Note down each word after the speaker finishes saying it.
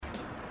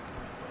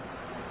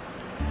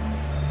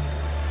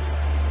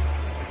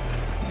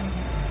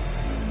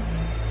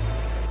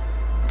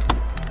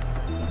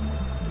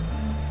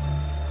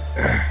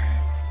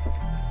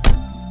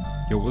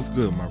What's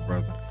good, my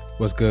brother?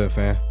 What's good,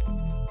 fam?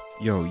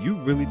 Yo, you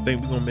really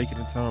think we're gonna make it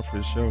in time for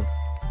the show?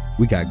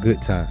 We got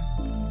good time.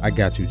 I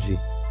got you, G.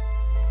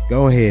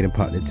 Go ahead and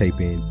pop the tape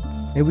in.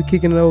 And we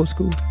kicking it old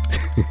school.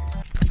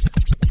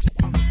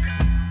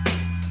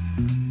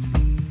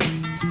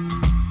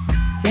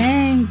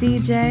 Dang,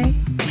 DJ.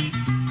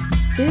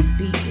 This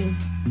beat is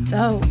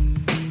dope.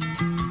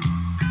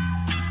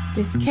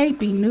 This can't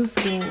be new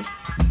school.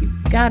 You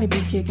gotta be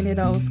kicking it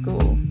old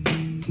school.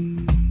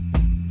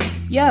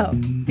 Yo,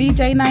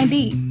 DJ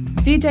 9D,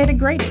 DJ the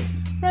greatest.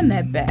 Run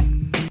that back.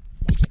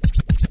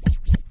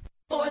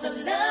 For the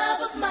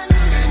love of money.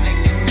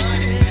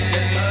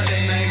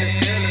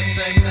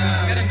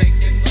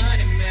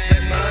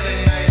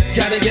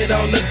 Gotta get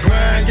on the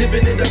grind,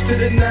 giving it up to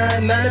the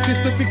 9-9. If you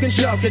slip, you can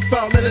jump, it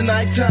fall at the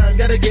night time.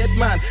 Gotta get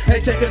mine. Hey,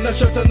 taking a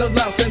shot on the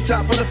lounge and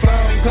top of the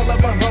phone. Call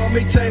up my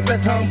homie, tape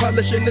at home,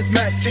 polishing this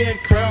Mac 10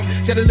 Chrome.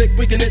 Got a lick,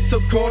 we can hit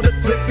so cold, the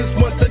click is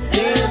once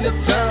again the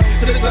time.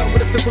 To the zone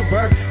with a flip of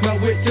bird, my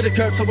wit to the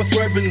curb, so I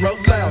swerve and roll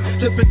loud.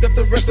 To pick up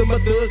the rest of my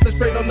goods, let's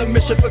straight on the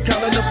mission for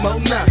counting up more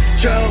now.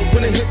 Joe,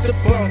 when it hit the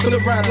bump, gonna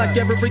ride like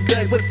every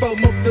day with 4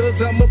 more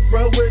thugs. I'ma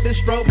roll with and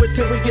stroll with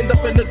till we end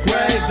up in the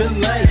grave and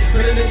lay.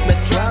 Putting in the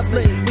drop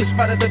lane, we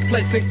spotted the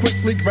place and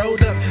quickly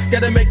rolled up.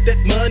 Gotta make that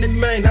money,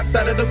 man. Hopped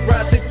out of the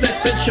ride, see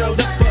flexed and showed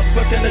up.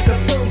 Fucking a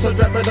kaboom, so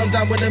drop it on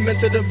down with them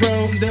into the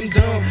room. Them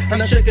doom,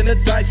 and I'm shaking the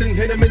dice and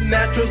hit them in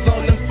naturals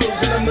on them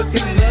fools, and I'm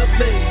looking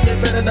lovely.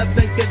 Yeah, better not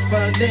think it's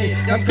funny.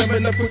 I'm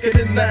coming up quicker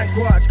than 9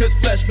 quarts, cause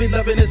flesh be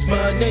loving his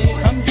money.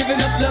 I'm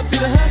giving up love to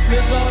the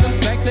hustlers, all them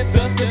sanctioned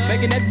busters,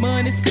 making that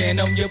money, stand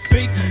on your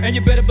feet. And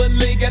you better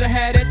believe, gotta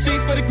have that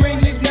cheese for the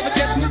green leaves, never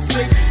catch me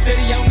sleep.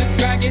 Steady on the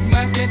grind, get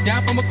my stand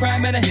down from a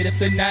crime, and I hit up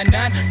the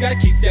 9-9. Gotta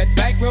keep that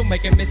bankroll,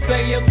 making me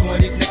say, yo,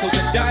 20s, nickels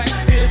and dimes.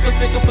 Hit us for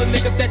stick up a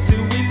lick up that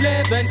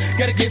 211.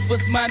 Gotta get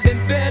what's mine, been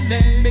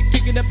failing. Been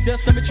kicking up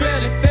dust, I'm a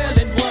trailing,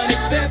 failing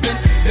 187.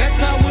 That's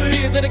how it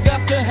is, and I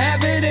got to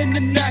have it in the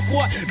night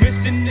quart.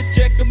 Mission to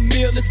check a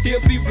meal and still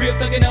be real,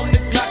 thugging on the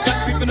clock,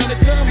 got creeping on the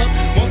come up.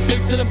 Won't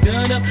sleep till I'm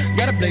done up,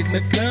 gotta blaze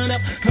my gun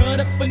up.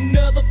 Hunt up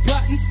another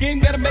plotting scheme,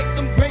 gotta make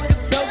some great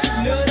soldiers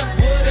nut up,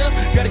 what up?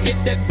 Gotta get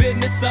that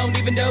business on,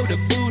 even though the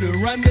Buddha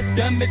run this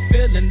done me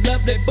feeling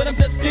lovely. But I'm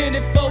just in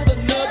it for the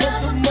love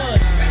of the money.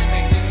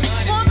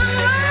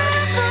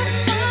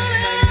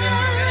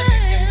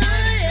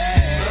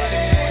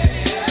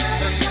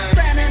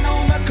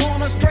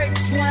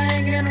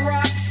 Slanging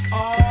rocks,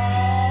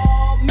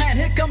 oh man,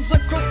 here comes a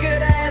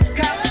crooked ass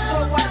cop. So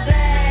I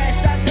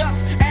dash, I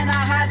ducks, and I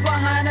hide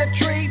behind a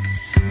tree,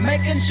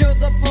 making sure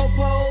the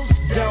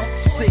popos don't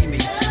see me.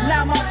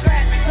 Now my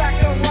fat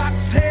sack of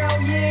rocks,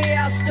 hell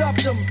yeah, I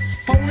stuffed them.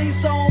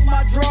 Police on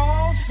my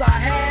drawers, I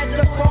had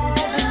to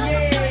pause, and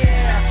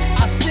yeah,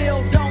 I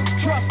still don't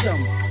trust them.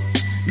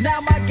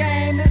 Now my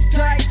game is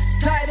tight,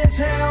 tight as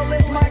hell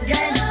is my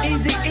game.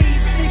 Easy E,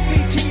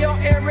 CPT or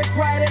Eric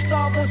Wright, it's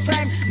all the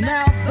same.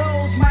 Now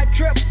those might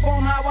trip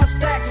on how I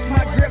stacks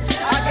my grips.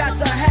 I got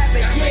to have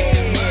it,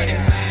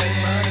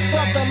 yeah,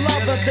 for the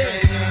love of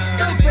this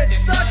stupid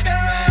sucker.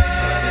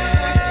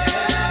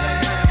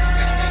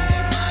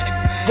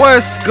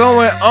 What's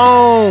going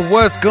on?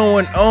 What's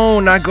going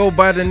on? I go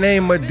by the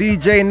name of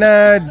DJ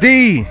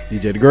 9D.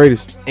 DJ the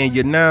greatest. And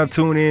you're now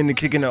tuning in to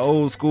Kicking the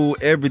Old School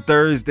every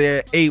Thursday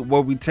at 8,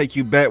 where we take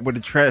you back with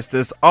the tracks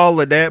that's all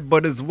of that,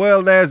 but as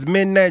well as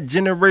Midnight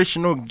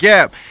Generational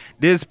Gap.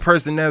 This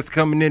person that's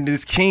coming in,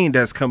 this king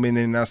that's coming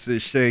in, I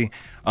should say,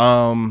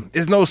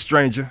 is no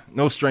stranger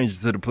to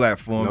the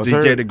platform. No,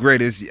 DJ sir. the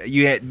greatest.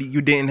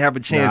 You didn't have a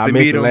chance I to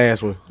missed meet the him.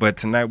 last one. But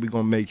tonight we're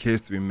gonna make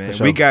history, man.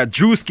 Sure. We got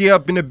Drewski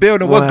up in the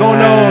building. What's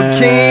going on,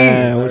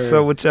 King? What's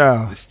up with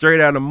y'all? Straight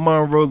out of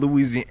Monroe,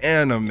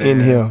 Louisiana, man. In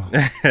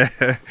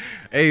here.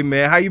 Hey,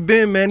 man, how you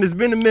been, man? It's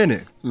been a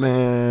minute.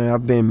 Man,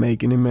 I've been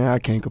making it, man. I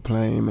can't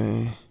complain,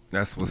 man.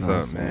 That's what's You know up,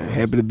 what I'm man. saying?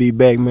 Happy to be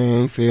back,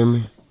 man. You feel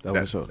me?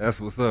 That's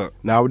What's up.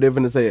 Now, I was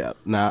definitely say,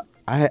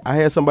 I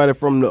had somebody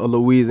from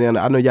Louisiana.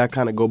 I know y'all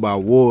kind of go by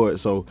ward,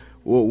 so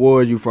what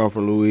ward you from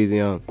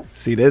Louisiana?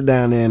 See, that's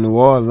down there in New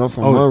Orleans. I'm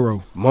from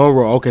Monroe.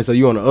 Monroe, okay, so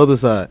you on the other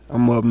side.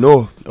 I'm up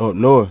north. Oh,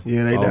 north.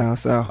 Yeah, they down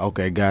south.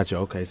 Okay, gotcha.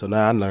 Okay, so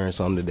now I learned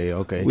something today,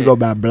 okay. We go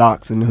by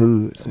blocks and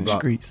hoods and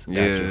Block. streets.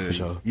 Gotcha, for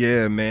sure.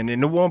 Yeah, man,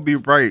 and it won't be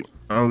right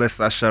unless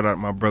I shout out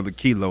my brother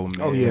Kilo,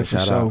 man. Oh, yeah, for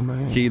shout sure, out.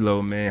 man.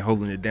 Kilo, man,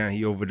 holding it down.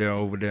 He over there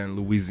in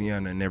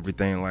Louisiana and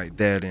everything like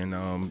that.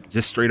 And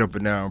just straight up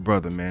and down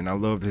brother, man. I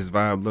love his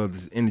vibe, love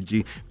his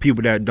energy.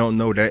 People that don't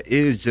know, that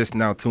is just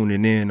now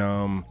tuning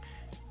in.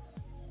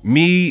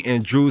 Me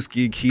and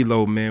Drewski,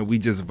 Kilo, man, we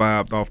just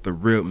vibed off the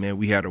rip, man.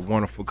 We had a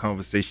wonderful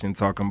conversation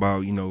talking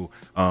about,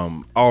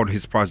 all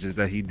his projects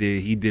that he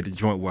did. He did a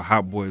joint with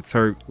Hot Boy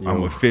Turk.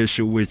 I'm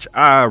Official, which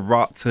I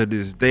rock to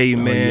this day,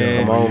 man.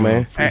 Yeah, come on,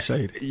 man.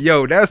 Appreciate it.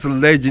 Yo, that's a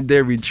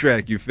legendary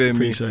track, you feel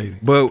me? Appreciate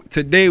it. But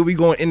today we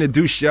gonna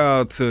introduce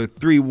y'all to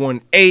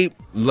 318.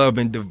 Love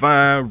and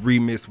Divine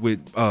remix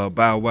with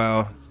Bow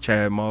Wow,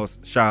 Chad Moss,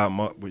 Shad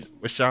Moss.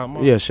 What's Shad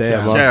Moss? Yeah,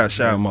 Shad Moss.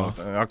 Shad Moss.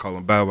 I call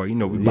him Bow Wow. You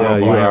know we Yeah, Bow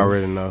you Wow.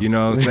 already know. You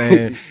know what I'm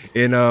saying?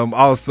 And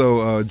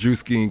also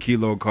Drewski and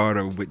Kilo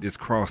Carter with this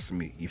Cross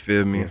Me. You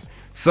feel me? Yes.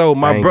 So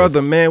my Bangers.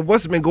 brother, man,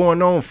 what's been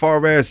going on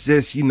far as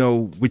just,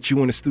 with you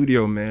in the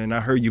studio, man? I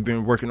heard you've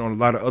been working on a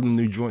lot of other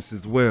new joints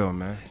as well,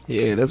 man.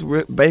 Yeah, that's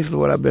basically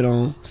what I've been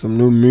on. Some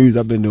new music.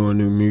 I've been doing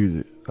new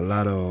music. A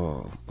lot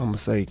of, I'm going to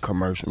say,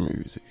 commercial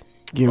music.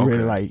 Getting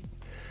ready, like,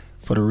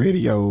 for the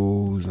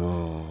radios,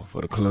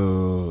 for the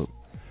club.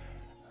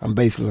 I'm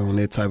basically on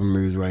that type of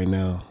music right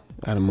now.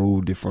 I done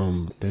moved it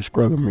from that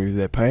struggle music,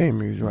 that pain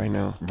music right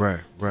now.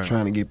 Right.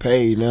 Trying to get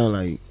paid now,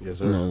 like, Yes,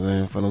 sir. you know what I'm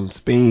saying, for them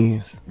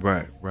spins.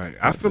 Right.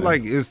 I feel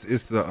like it's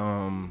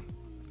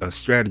a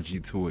strategy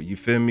to it. You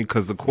feel me?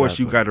 Because of course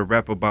you got to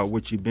rap about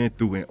what you've been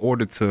through in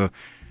order to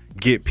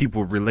get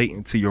people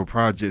relating to your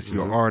projects,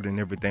 your art, and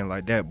everything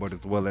like that. But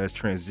as well as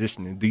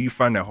transitioning, do you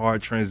find it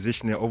hard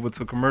transitioning over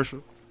to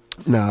commercial?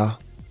 Nah.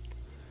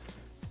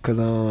 Because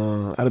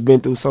I've been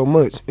through so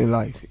much in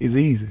life. It's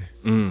easy.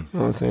 You know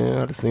what I'm saying?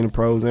 I've seen the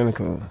pros and the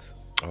cons.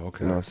 Oh,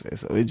 okay. You know what I'm saying?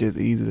 So it's just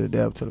easy to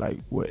adapt to, like,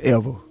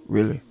 whatever,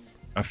 really.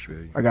 I feel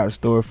you. I got a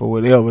story for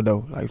whatever,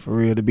 though. Like, for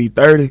real, to be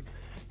 30,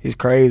 it's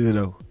crazy,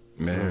 though.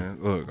 Man,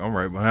 look, I'm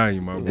right behind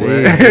you, my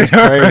boy. Yeah, it's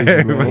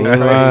crazy, man. It's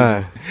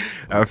crazy.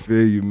 I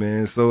feel you,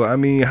 man. So, I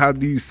mean, how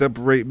do you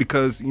separate?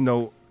 Because,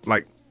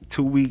 like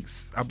 2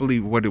 weeks, I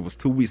believe what it was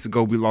 2 weeks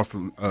ago, we lost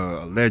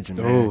a legend,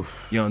 man.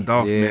 Oof. Young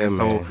Dolph, Yeah, man.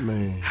 So,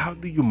 Man. how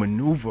do you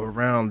maneuver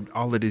around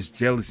all of this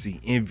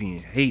jealousy, envy,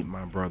 and hate,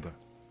 my brother?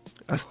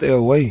 I stay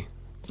away.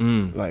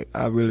 Like,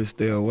 I really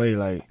stay away.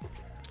 Like,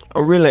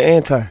 I'm really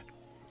anti.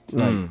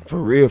 Like,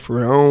 for real. I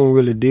don't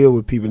really deal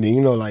with people.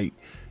 Then, like,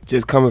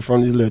 just coming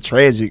from this little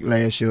tragic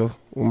last year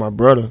with my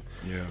brother.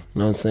 Yeah. You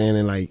know what I'm saying?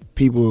 And, like,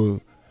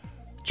 people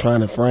trying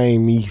to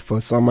frame me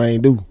for something I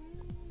ain't do.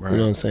 Right. You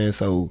know what I'm saying?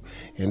 So,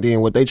 and then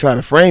what they try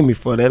to frame me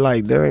for, they're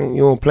like, you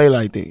don't play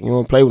like that. You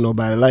don't play with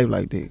nobody life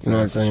like that. You know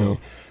what I'm saying? Sure.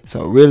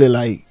 So, really,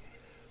 like,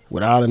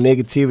 with all the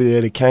negativity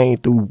that it came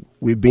through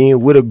with being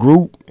with a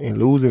group and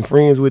losing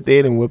friends with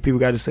it and what people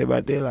got to say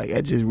about that, like,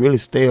 I just really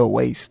stay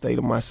away, stay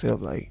to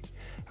myself. Like,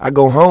 I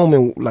go home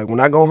and, like, when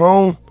I go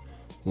home,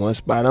 one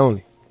spot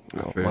only.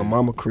 feel My you.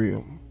 mama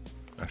crib.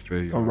 I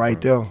feel you. I'm right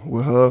there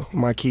with her,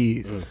 my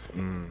kids. You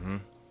know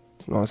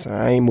what I'm saying?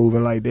 I ain't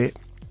moving like that.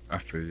 I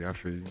feel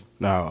you.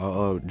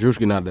 Now,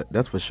 Drewski, now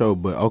that's for sure.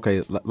 But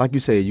okay, like you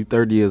said, you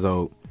 30 years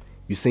old,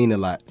 you seen a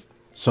lot.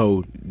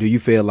 So do you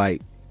feel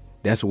like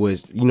that's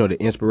what's the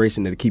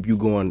inspiration to keep you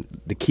going,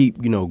 to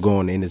keep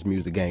going in this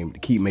music game, to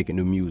keep making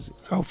new music?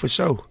 Oh, for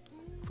sure.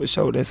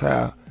 That's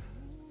how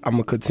I'm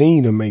going to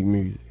continue to make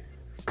music.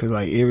 Because,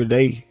 like, every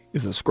day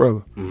is a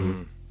struggle.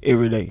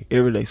 Every day.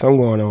 Something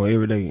going on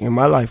every day. In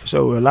my life, for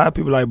sure. A lot of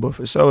people like, but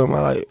for sure, in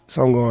my life,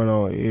 something going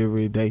on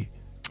every day.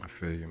 I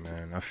feel you,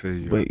 man. I feel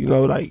you. But,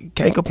 like,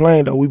 can't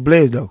complain, though. We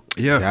blessed, though.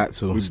 Yeah. Got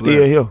to. We Still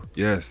blessed. here.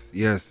 Yes.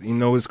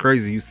 It's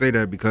crazy you say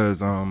that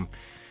because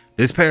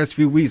this past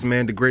few weeks,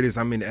 man, the greatest,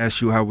 I mean, to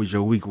ask you how was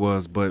your week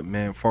was, but,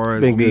 man, far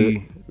as Been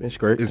good. It's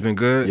great. It's been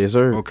good? Yes,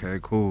 sir. Okay,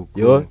 cool.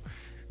 Yours?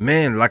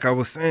 Man, like I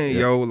was saying,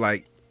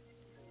 like,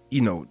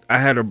 I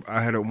had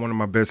one of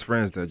my best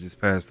friends that just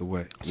passed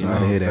away. You know Sorry to what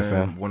hear I'm that,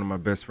 saying? fam. One of my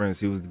best friends,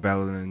 he was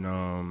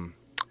battling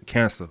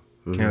cancer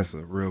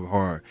real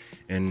hard.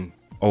 And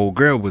old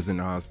girl was in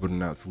the hospital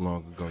not too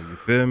long ago, you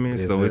feel me?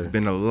 Yes, So it's sir.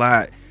 been a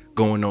lot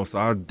going on. So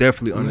I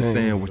definitely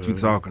understand what you're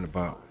talking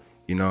about.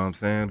 You know what I'm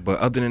saying? But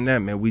other than that,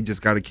 man, we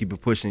just got to keep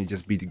it pushing and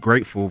just be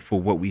grateful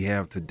for what we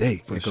have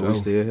today. For Because sure. we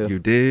still here. You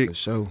dig? For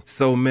sure.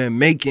 So, man,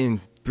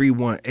 making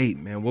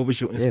 318, man, what was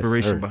your Yes,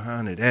 inspiration sir.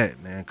 behind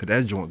that, man? Because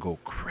that joint go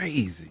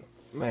crazy.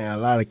 Man, a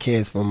lot of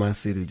cats from my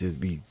city just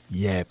be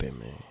yapping,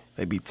 man.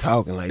 They be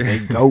talking like they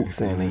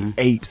goats and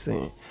they apes,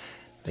 and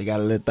they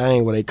got a little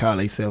thing where they call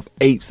themselves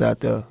apes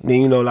out there.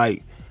 Then,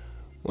 like,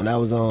 when I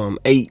was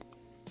 8,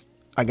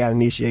 I got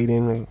initiated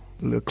in a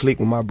little clique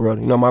with my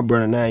brother. My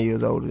brother 9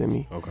 years older than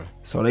me. Okay.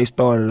 So they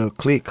started a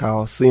clique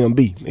called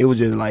CMB. It was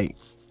just like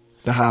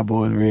the Hot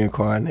Boys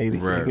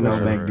reincarnated, back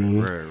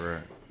then.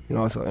 Right. You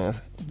know what I'm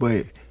saying?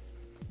 But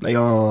they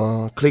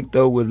clicked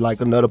up with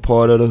like another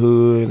part of the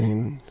hood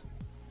and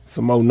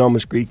some more number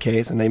street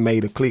cats, and they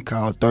made a clique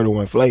called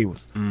 31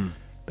 Flavors.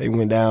 They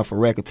went down for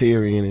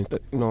racketeering and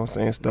you know what I'm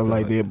saying, stuff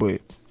like that.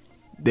 But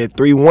that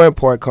 3-1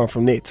 part come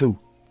from that too,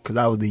 because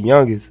I was the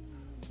youngest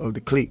of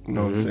the clique, you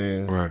know what I'm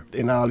saying? Right.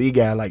 And all these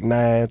guys like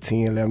 9, 10,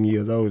 11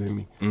 years older than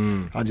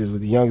me. I just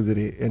was the youngest of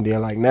it. And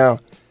then like now,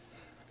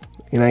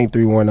 it ain't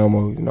 3-1 no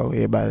more.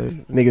 Everybody,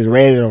 niggas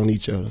ran it on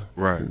each other.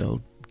 Right.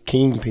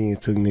 Kingpin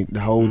took the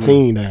whole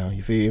team down,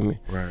 you feel me?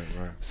 Right.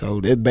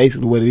 So that's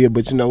basically what it is.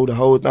 But the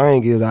whole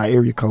thing is our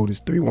area code is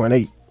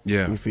 318.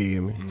 Yeah. You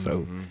feel me?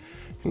 So,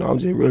 I'm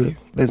just really,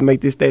 let's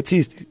make this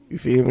statistic. You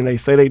feel me? They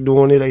say they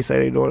doing it,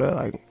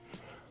 like,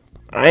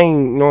 I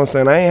ain't, you know what I'm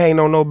saying? I ain't hating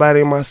on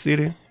nobody in my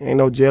city. Ain't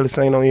no jealous,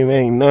 ain't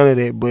none of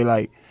that. But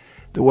like,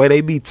 the way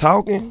they be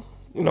talking,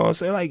 you know what I'm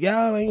saying? Like,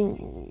 y'all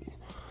ain't,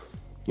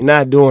 you're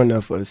not doing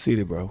enough for the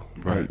city, bro.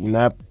 Right.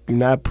 Like, you're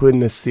not putting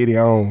the city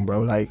on,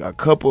 bro. Like a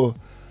couple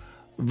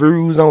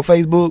views on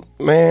Facebook,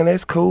 man,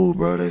 that's cool,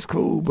 bro. That's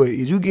cool. But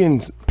is you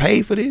getting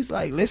paid for this?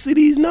 Like, let's see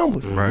these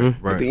numbers. Right.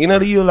 At the end of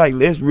the year, like,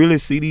 let's really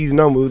see these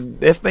numbers.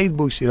 That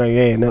Facebook shit ain't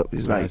adding up.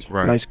 It's like,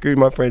 Right. like, screw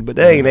my friends, but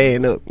they ain't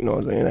adding up. You know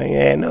what I'm saying? They ain't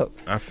adding up.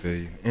 I feel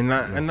you, and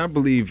I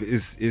believe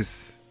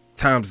it's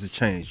times have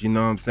changed. You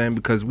know what I'm saying?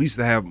 Because we used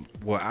to have,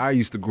 I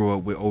used to grow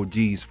up with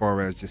OGs as far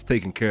as just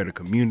taking care of the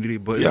community,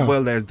 but as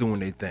well as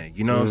doing their thing.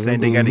 You know what I'm saying?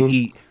 They got to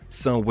eat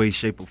some way,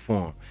 shape, or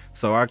form.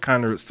 So I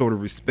kind of sort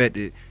of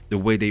respected the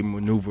way they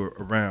maneuver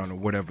around or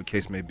whatever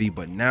case may be.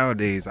 But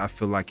nowadays, I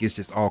feel like it's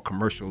just all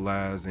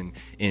commercialized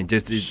and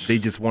just they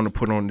just want to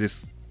put on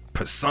this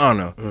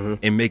persona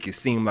and make it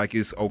seem like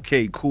it's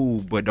okay,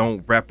 cool, but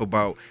don't rap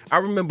about. I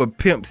remember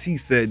Pimp C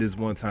said this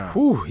one time.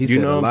 He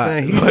said know a what lot.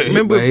 I'm saying?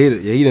 Remember he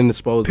didn't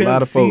expose a lot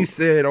Pimp of C folks.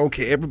 said,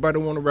 okay, everybody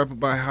want to rap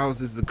about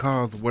houses, the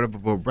cars, or whatever,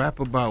 but rap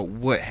about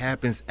what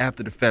happens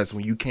after the fact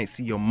when you can't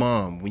see your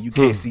mom, when you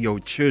can't see your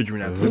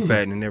children after the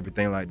fact and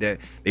everything like that.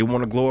 They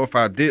want to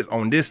glorify this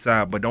on this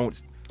side, but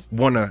don't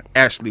want to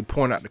actually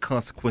point out the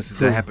consequences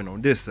that happen on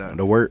this side.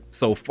 The work.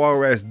 So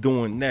far as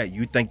doing that,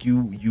 you think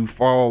you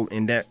fall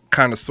in that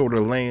kind of sort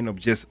of lane of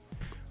just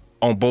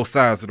on both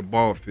sides of the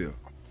ball field?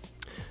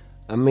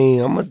 I mean,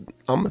 I'm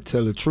gonna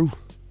tell the truth,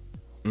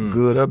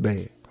 good or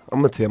bad. I'm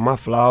gonna tell my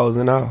flaws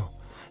and all.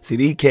 See,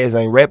 these cats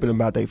ain't rapping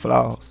about their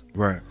flaws.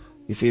 Right.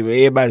 You feel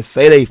me? Everybody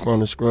say they from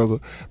the struggle,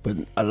 but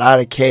a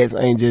lot of cats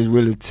ain't just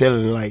really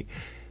telling like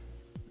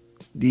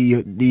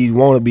these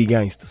wannabe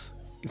gangsters.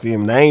 You feel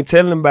me? They ain't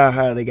telling about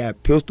how they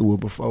got pistol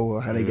whipped before,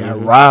 or how they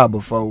got robbed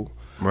before,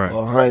 Right.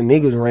 or 100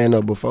 niggas ran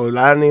up before. A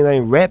lot of niggas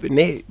ain't rapping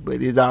that, but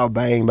it's all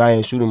bang,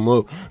 bang, shoot 'em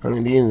up,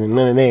 100 this and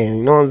none of that.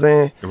 You know what I'm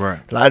saying? Right.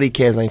 A lot of these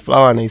cats ain't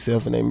flawing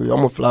themselves in their music. I'm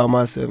gonna flaw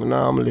myself, and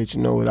now I'm gonna let you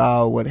know it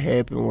all, what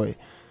happened, what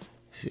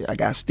shit, I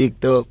got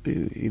sticked up.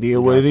 It is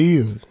what it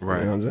is. Right.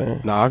 You know what I'm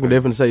saying? No, I can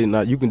definitely say,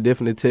 you can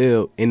definitely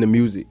tell in the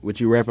music what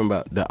you rapping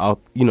about, the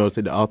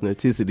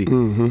authenticity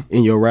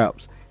in your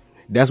raps.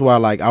 That's why,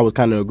 like, I was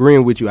kind of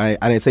agreeing with you. I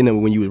didn't say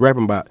nothing when you was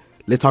rapping about,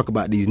 let's talk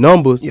about these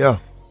numbers. Yeah.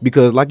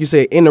 Because, like you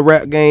said, in the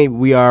rap game,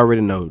 we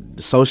already know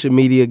the social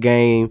media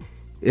game.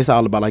 It's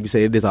all about, like you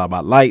said, it's all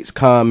about likes,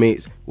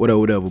 comments,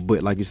 whatever.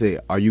 But like you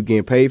said, are you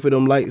getting paid for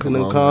them likes and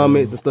them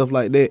comments and stuff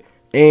like that?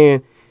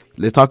 And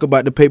let's talk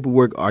about the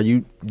paperwork. Are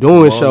you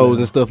doing shows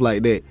and stuff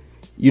like that?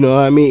 You know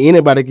what I mean?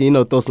 Anybody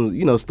can, throw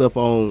some, stuff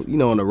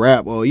on, on the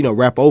rap or,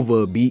 rap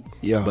over a beat.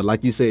 Yeah. But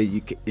like you said,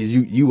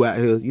 you out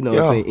here, what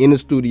I'm saying, in the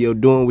studio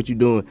doing what you're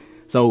doing.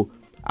 So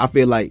I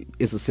feel like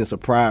it's a sense of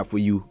pride for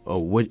you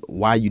of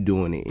why you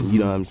doing it. And you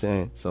know what I'm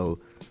saying? So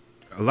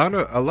A lot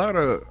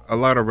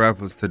of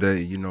rappers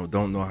today,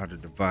 don't know how to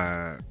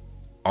divide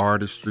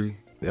artistry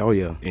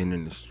and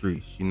in the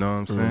streets. You know what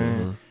I'm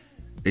saying?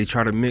 They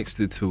try to mix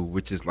the two,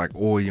 which is like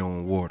oil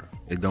and water.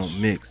 It don't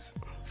mix.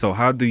 So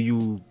how do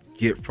you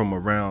get from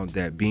around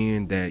that,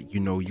 being that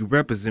you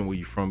represent where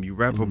you're from, you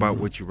rap about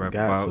what you rap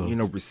about,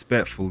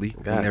 respectfully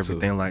and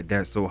everything like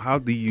that. So how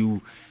do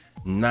you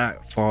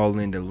not fall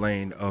in the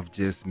lane of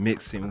just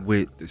mixing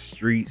with the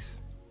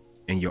streets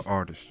and your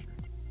artistry?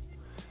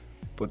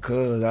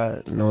 Because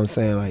you know what I'm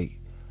saying,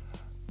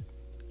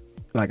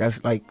 like I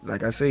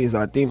say, it's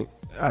authentic.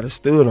 I just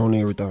stood on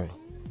everything.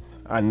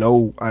 I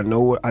know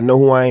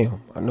who I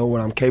am. I know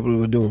what I'm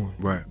capable of doing.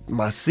 Right.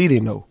 My city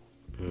know.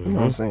 You know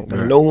what I'm saying?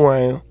 They know who I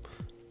am.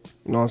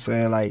 You know what I'm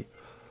saying? Like,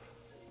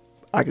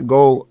 I could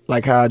go,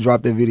 like how I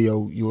dropped that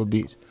video, You a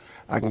Bitch.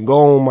 I can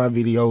go on my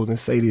videos and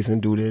say this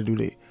and do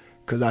that.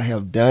 Because I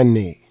have done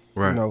that.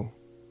 Right.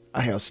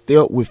 I have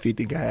stepped with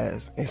 50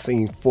 guys and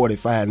seen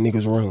 45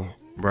 niggas run.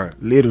 Right.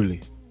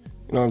 Literally.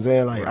 You know what I'm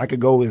saying? Like, I could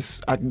go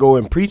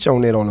and preach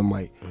on that on the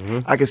mic.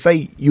 I could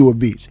say, you a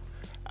bitch.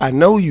 I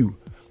know you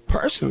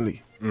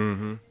personally.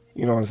 You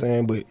know what I'm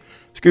saying? But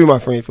screw my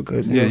friend for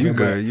cussing. Yeah, you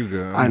know you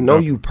good. I know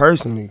you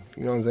personally.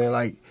 You know what I'm saying?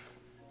 Like,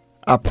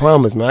 I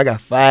promise, man, I got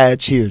 5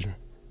 children.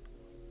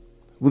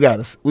 We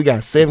got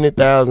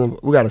 70,000.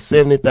 We got a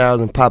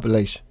 70,000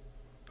 population.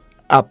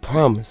 I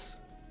promise,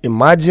 in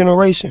my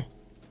generation,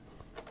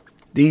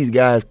 these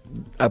guys,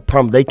 I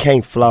promise, they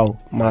can't flaw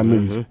my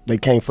music. They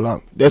can't flaw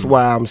me. That's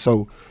why I'm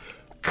so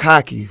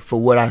cocky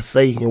for what I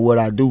say and what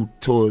I do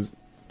towards,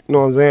 you know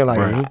what I'm saying?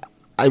 Like,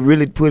 I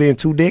really put in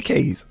 2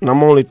 decades, and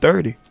I'm only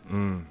 30.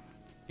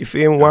 You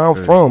feel me? Where I'm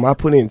from, I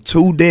put in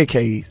 2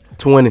 decades.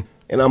 20.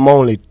 And I'm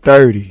only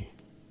 30.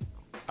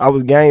 I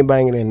was gang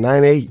banging in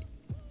 98.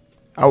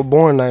 I was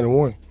born in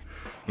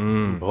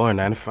 91. Born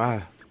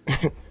 95.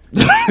 You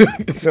know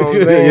what I'm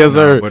saying? Yes,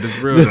 sir. But it's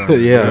real though. Yeah,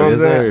 You know what I'm yes,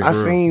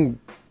 saying?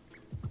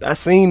 sir. I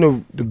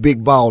seen the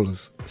big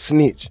ballers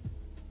snitch.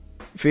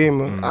 Feel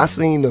me? I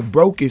seen the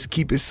brokers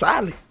keep it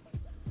solid.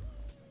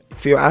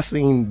 Feel I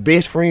seen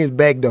best friends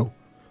back though.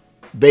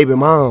 Baby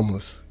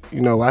mamas.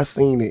 I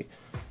seen it.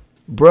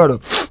 Brother.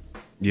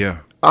 Yeah.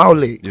 All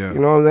that. Yeah. You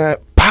know what I'm saying?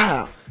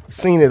 Pow.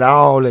 Seen it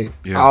all that.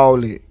 Yeah. All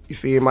that. You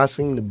feel me? I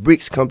seen the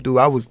bricks come through.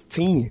 I was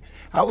 10.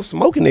 I was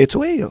smoking at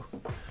 12.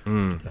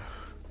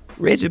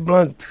 Reggie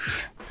Blunt,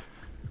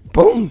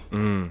 boom.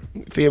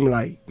 Mm. Feel me?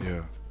 Like,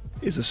 Yeah.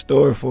 it's a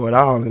story for it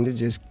all, and it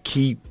just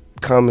keep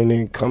coming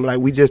and coming. Like,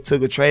 we just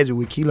took a tragedy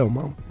with Kilo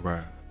Mama.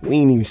 Right. We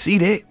ain't even see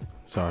that.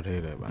 Sorry to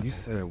hear that. About You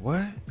said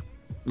what?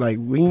 Like,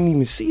 we ain't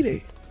even see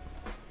that.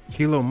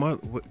 Kilo mother.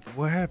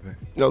 What happened?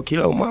 No,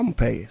 Kilo Mama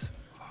passed.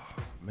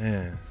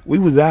 Man. We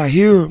was out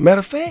here. Matter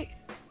of fact,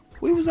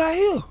 we was out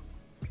here.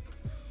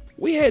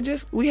 We had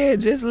just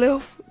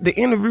left the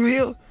interview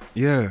here,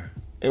 Yeah.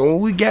 and when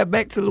we got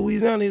back to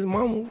Louisiana, his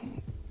mama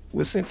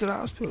was sent to the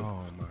hospital.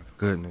 Oh my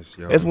goodness,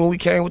 yo. That's when we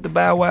came with the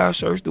Bow Wow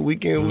shirts. The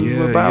weekend we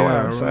Yeah, were Bow yeah,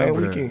 I Wow, same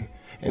remember that. weekend,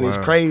 and it's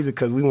Wow. crazy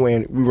because we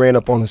ran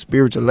up on a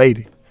spiritual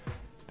lady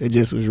that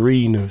just was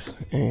reading us,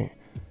 and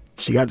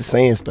she got to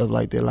saying stuff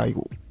like that,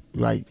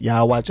 like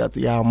y'all watch out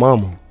to y'all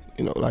mama,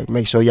 you know, like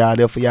make sure y'all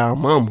there for y'all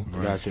mama.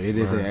 Gotcha. It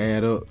doesn't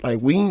add up. Like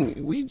we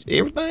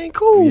everything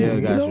cool, Yeah,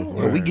 you gotcha. know. And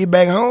we Right. get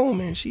back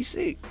home and she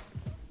sick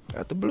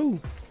out the blue.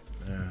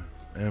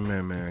 Yeah,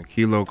 man.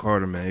 Kilo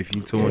Carter, man. If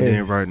you tuned Yeah.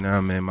 in right now,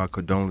 man, my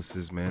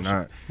condolences,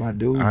 man. My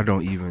dude. I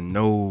don't even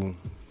know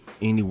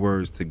any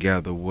words to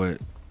gather what,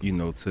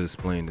 to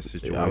explain the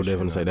situation. I would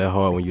definitely say that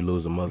hard when you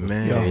lose a mother.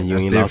 Man, yeah, and you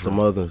that's ain't lost a different.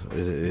 mother.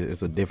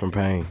 It's a different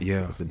pain.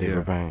 Yeah. It's a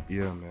different pain.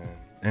 Yeah, man.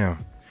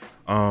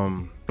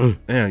 Damn.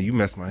 Damn, you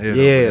messed my head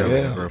Yeah, up. with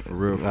that yeah. one, bro, for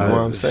real. You know what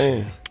I'm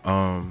saying?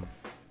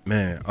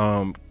 Man,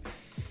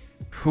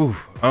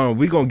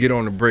 we gonna get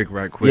on the break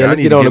right quick. Yeah, I let's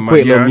need get to on a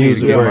quick little I need to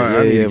music get break.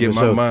 I need Yeah, to get for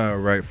my sure.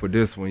 mind right for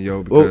this one,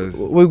 yo, What because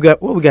we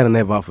got in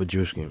that for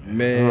Drewski,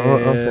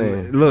 man, I'm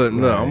saying, look,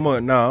 right. I'm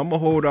gonna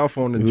hold off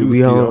on the We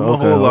Drewski. on- I'm gonna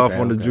okay, hold off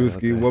okay, on the okay, Drewski.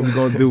 okay. What we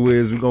gonna do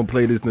is we gonna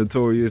play this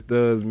Notorious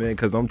Does, man,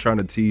 because I'm trying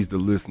to tease the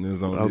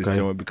listeners on this Okay.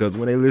 joint, because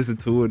when they listen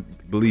to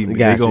it, believe me,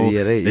 Gotcha, they gonna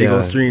yeah, they yeah.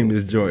 gonna stream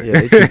this joint. Yeah,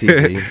 they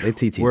TTG. They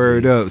TTG.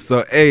 Word up.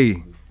 So,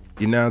 hey,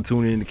 you're now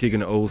tuning in to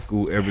Kicking the Old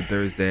School every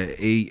Thursday at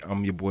 8.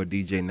 I'm your boy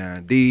DJ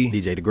 9D.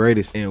 DJ the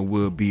greatest. And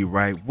we'll be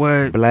right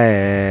what?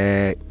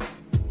 Black.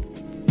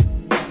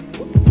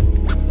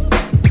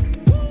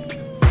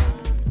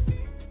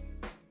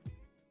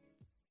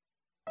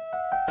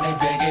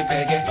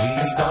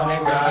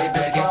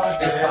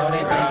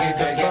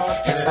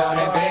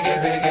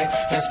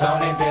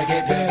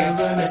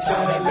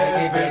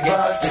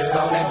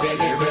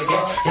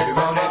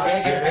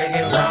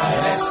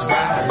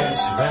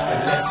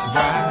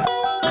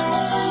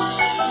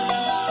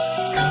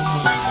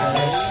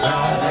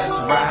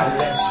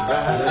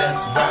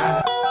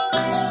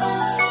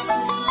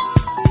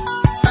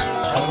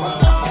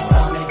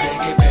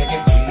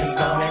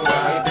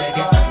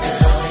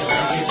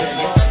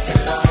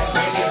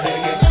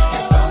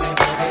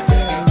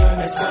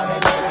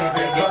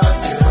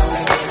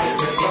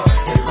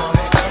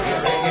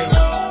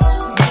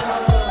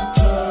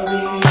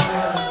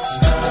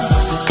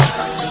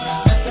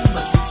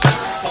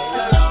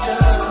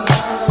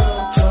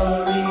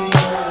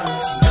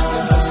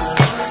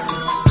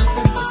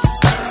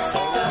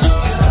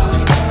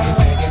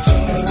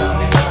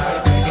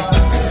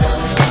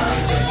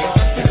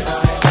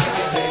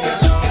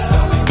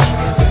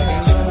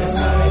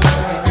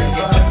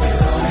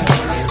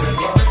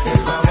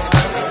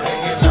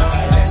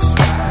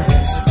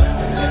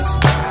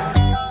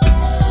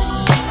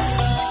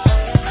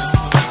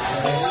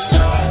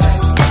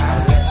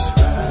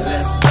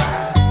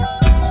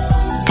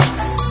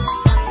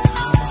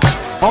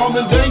 Armed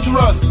and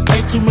dangerous,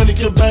 ain't too many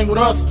can bang with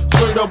us.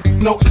 Straight up,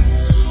 no.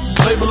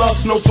 Label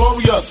us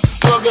notorious.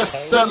 Thug ass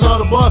that love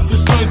the bus.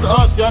 It's strange to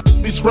us, y'all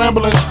be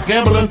scrambling,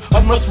 gambling.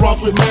 I'm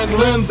restaurants with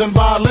mandolins and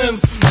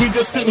violins. We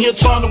just sitting here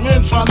trying to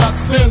win, trying not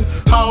to sin.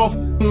 High off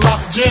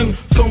oxygen,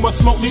 so much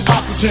smoke need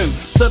oxygen.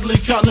 Steadily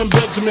counting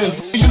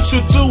Benjamins. You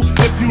should too,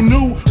 if you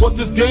knew what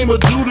this game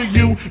would do to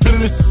you. Been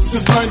in this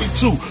since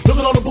 92. Look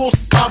at all the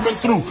bullshit I've been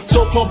through.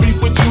 So-called beef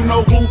with you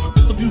know who.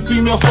 A few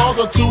female stars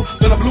or two.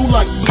 Then I'm blue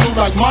like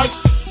Mike.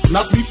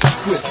 Not to be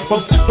f***ed with,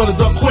 but better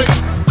duck quick.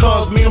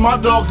 Cause me and my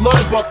dogs love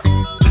it, but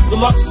the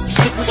luck,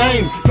 strictly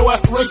aim. No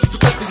aspirations to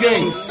take the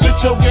game. Spit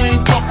your game,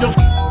 talk your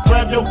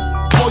grab your,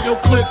 pull your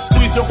clip,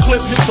 squeeze your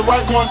clip, hit the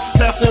right one.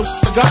 Pass that,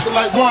 I got the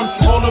like one.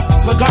 All them,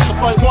 I got to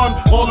fight one.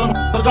 All them,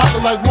 I got the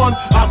like one.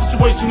 Our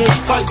situation is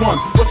a tight one.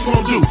 What you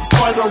gonna do?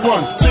 Fight or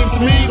run? Seems to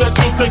me that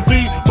you'll take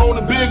the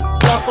bone and big,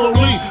 not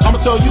slowly. I'ma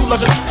tell you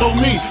like it told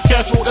me.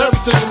 Cash roll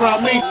everything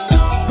around me.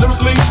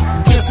 Lyrically,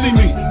 can't see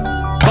me.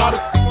 Body,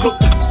 cook,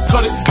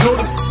 cut it, know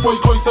the before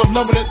you call yourself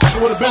numbing it,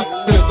 you would've been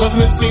in it. Doesn't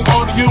it seem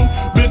odd to you?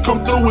 Big come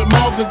through with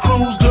mobs and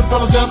crews, good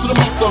fellas down to the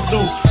most stuff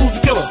dude. Who's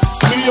the killer,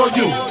 me or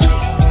you?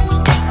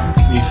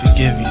 We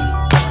forgive you,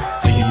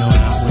 for you know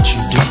not what you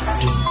do.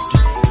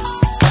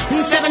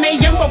 7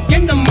 a.m. woke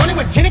in the morning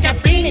with Henny,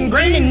 caffeine, and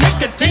green, and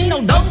nicotine.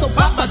 No dose, so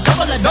pop a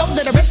couple of dope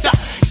that I ripped up.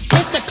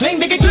 Mr. Clean,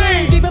 big and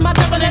clean, deep in my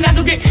temple, and I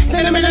do get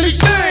sentimentally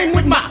stern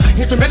with my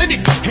instrumentality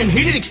and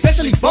heated,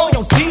 especially for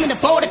your team in the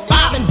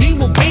 45. And D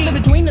will be in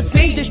between the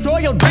scenes, destroy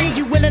your dreams.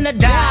 You willing to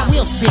die?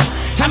 We'll see.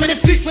 How many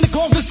feast when it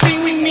calls to see?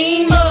 We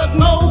mean mug,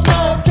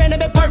 moto, trying to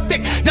be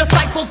perfect.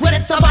 Disciples with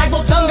it,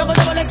 survival, tongue of a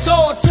double-edged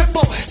sword,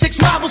 triple six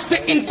rivals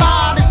spitting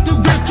fire. This the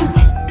virtue,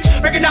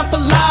 breaking down for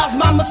lies.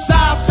 My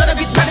massage, better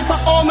get ready for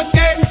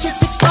Armageddon. Shit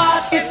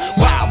 6'5", it's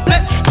wild.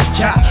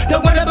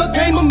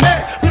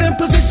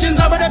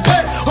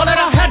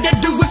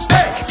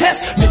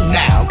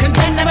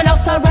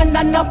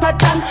 in a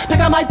pattern. Pick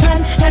up my pen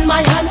and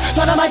my hand,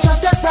 none of my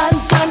trusted friend.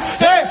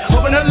 Hey,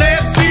 open the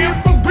left, see it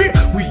for real.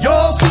 We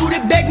all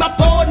suited, beg my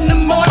pardon in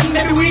the morning.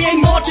 Maybe we ain't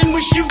marching,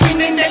 we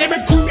shooting and then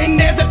recruiting.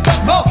 There's the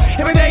football.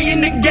 Every day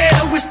in the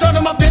ghetto, we start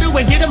on my fiddle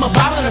and hit him a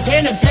bottle and a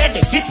pen and pad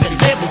to hit the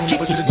level.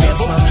 Kick to the dance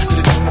floor, to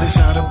the dome with a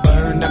shot of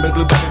burn. Now me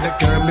glue back in the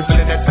curb, me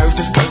feeling that urge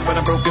to spurt, but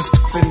I'm broken.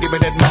 And give me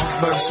that mouse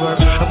bird swerve.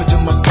 Up into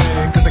my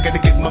bag, cause I gotta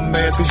get my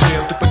mask and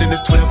shells to put in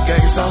this 12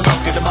 gauge. So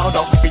don't get them all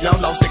off, if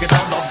y'all lost, take it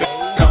all off.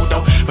 Hold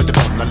on, but the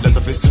bottom, I love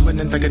the fish swimming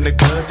and thinking the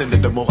good. And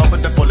then the more I'm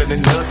falling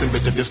in nothing,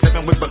 bitch, if you're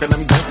slipping with bugging, I'm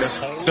good. That's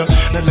up.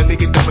 Now let me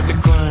get done with the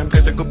crime,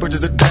 gotta go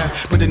purchase a dime.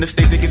 Put in the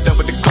state to get done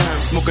with the crime.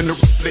 Smoking the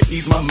to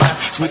ease my mind,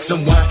 swig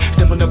some wine.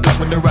 Step on the block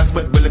with the rocks,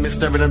 but really me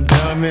staring them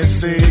dumb and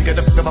see.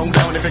 Gotta fuck on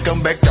down if you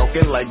come back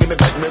talking like, give me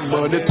back my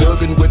money.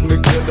 Thugging with me,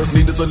 killers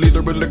need us a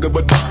leader, but liquor,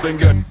 but nothing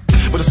got.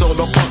 But it's all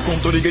on popcorn,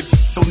 so they get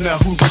so now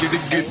who ready to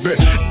get back?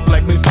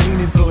 Like me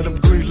feeling for them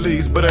great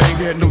leads, but I ain't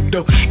got no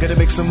dough. Gotta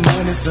make some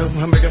money, so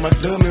I'm making my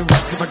dummy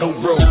rocks if I go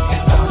broke.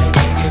 It's gonna big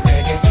it,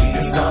 big it.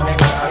 It's gonna big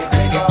it,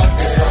 big it.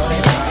 It's gonna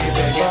big it,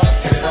 big it.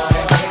 It's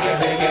gonna big it,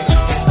 big it.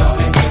 It's gonna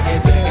big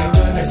it, big it.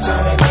 It's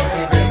gonna big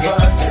it, big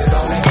it. It's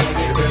gonna big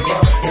it, big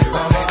it. It's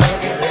gonna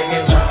big it, big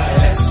it.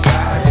 Let's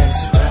ride, let's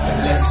ride,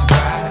 let's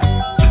ride.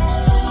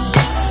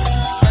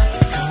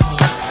 Come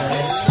on,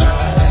 let's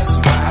ride, let's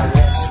ride,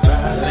 let's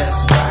ride, let's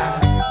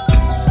ride.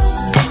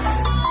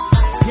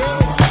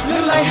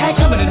 Little light hat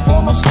coming in the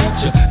form of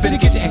scripture. Finna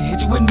get you and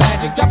hit you with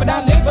magic. Dropping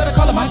down legs, but I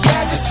call it my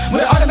gadgets.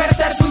 With an automatic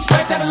status, we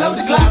spread that I load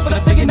the glass, but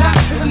I'm thinking not.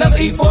 It's another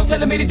E4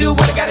 telling me to do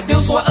what I gotta do,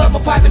 so I up my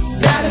pipe and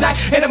down tonight.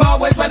 And I'm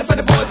always running for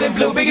the boys in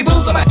blue. Biggie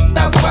boots on my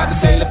down, go out the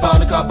sailor phone,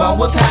 the car bone,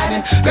 what's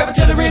hiding? Grab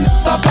artillery and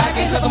start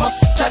packing, cause I'm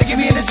try to get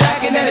me in the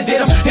jacket, and I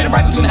did him. Hit him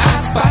right between the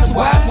eyes, spotters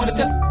wise. Wanna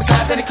test the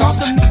size that it cost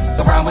them.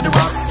 Around with the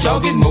rock,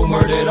 jogging, move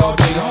murdered all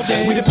day, all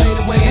day. We done played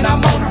away and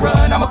I'm on the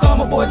run. I'ma call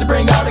my boys and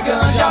bring all the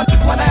guns. Y'all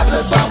wanna have a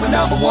little fun with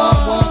number one.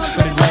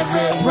 But it red,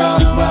 red, rum,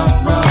 rum,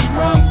 rum,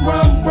 rum,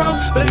 rum, rum.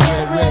 But it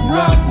red, red,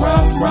 rum,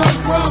 rum, rum,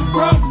 rum,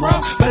 rum,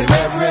 rum. But it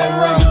red, red,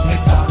 rum.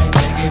 It's gonna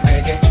big it,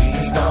 big it.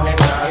 It's gonna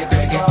big it,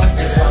 big it.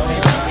 It's gonna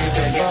big it,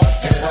 big it.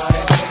 It's gonna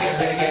big it,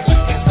 big it.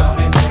 It's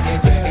gonna big it,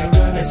 big it.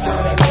 It's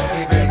gonna big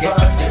it, big it.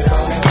 It's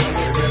gonna big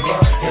it, big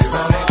it. It's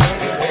gonna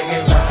big it, big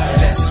it.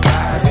 Let's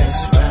ride, let's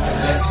ride,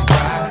 let's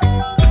ride.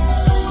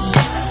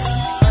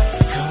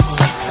 Come on,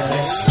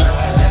 let's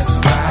ride, let's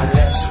ride,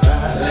 let's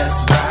ride, let's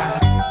ride.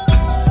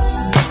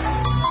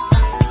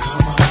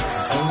 Come on,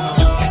 come on.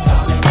 It's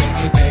gonna big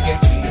it, big it.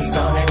 It's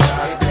gonna big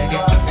it, big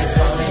it. It's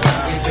gonna big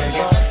it, big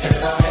it. It's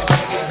gonna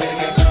big it,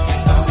 big it.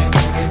 It's gonna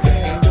big it,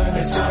 big it.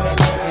 It's gonna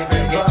big it,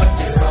 big it.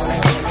 It's gonna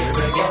big it,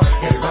 big it.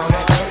 It's gonna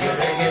big it,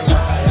 big it.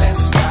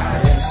 Let's ride,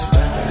 let's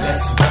ride,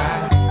 let's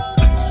ride.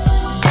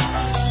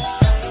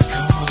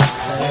 Come on,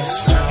 let's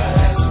ride,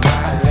 let's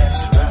ride, let's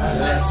ride,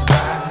 let's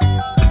ride.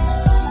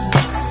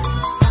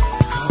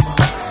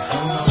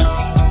 Come on, come on.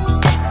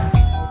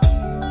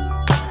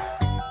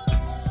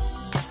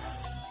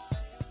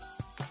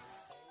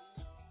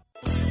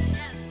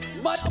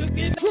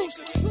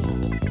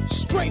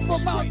 Straight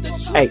from out the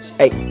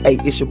Hey,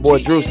 it's your boy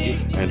Drewski.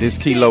 And this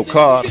Kilo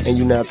Carter. And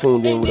you now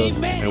tuned in with us.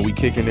 And we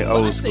kicking it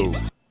old school.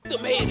 Mad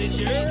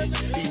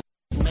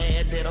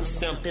that I'm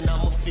stumped and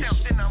I'm official.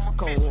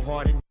 Cold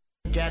hearted,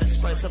 got a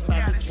spice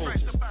about the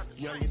trenches.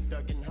 Young and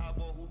Doug and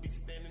Hobbo who be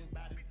standing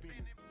by the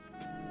business.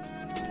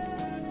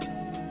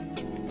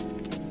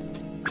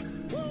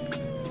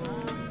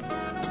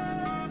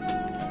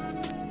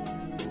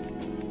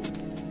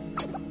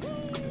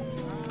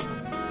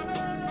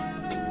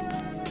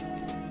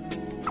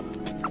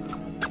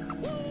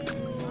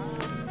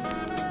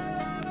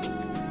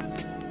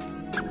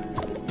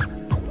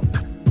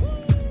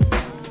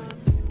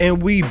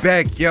 And we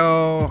back,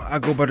 y'all. I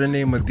go by the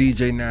name of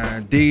DJ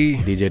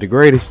 9D. DJ the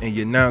greatest. And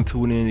you're now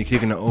tuning in. You're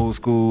kicking the old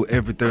school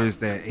every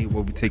Thursday at 8,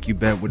 where we take you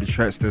back with the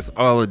tracks that's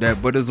all of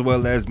that. But as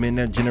well as man,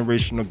 that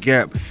generational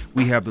gap,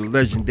 we have the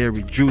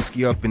legendary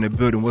Drewski up in the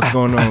building. What's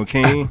going on,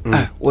 King?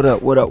 What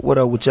up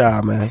with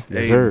y'all, man?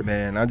 Hey, sir.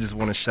 Man, I just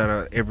want to shout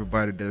out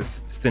everybody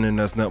that's sending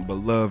us nothing but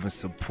love and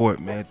support,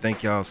 man.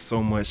 Thank y'all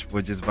so much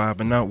for just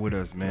vibing out with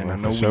us, man. I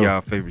know we y'all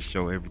favorite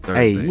show every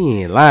Thursday. Hey, you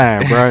ain't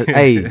lying, bro.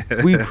 Hey,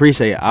 we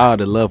appreciate all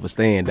the love for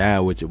staying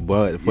down with your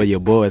boy, for your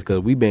boys,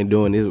 because we been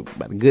doing this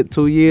about a good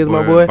 2 years,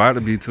 my boy. About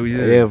to be 2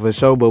 years. Yeah, for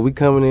sure. But we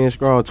coming in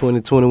strong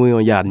 2020. We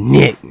on y'all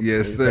neck.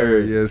 Yes, sir.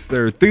 Yes,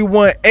 sir.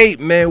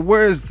 318, man.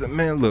 Where's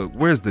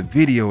the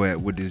video at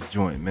with this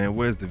joint, man?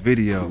 Where's the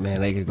video? Man,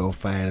 they could go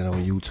find it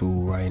on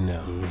YouTube right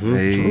now.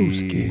 Hey,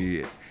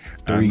 Drewski.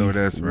 I know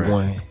that's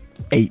right.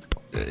 318.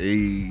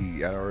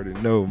 Hey, I already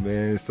know,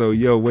 man. So,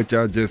 yo, what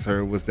y'all just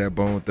heard was that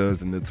Bone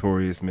Thugs and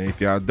Notorious, man.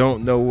 If y'all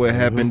don't know what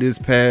happened this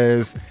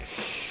past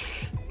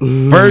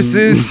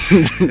versus,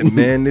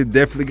 man, it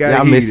definitely got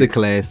y'all missed the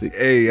classic.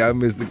 Hey, I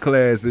missed the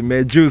classic,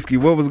 man. Drewski,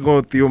 what was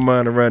going through your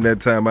mind around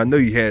that time? I know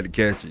you had to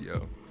catch it,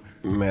 yo.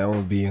 Man, I'm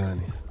gonna be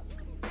honest.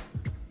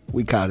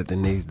 We caught it the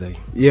next day.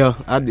 Yeah,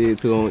 I did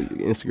too on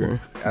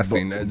Instagram. I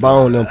seen that.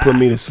 Bone done put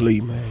me to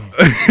sleep, man.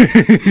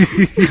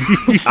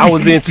 I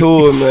was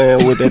into it,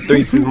 man, with that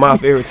 3-6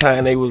 mouth every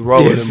time they was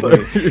rolling. Yes,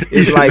 but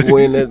it's like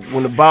when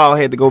the ball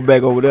had to go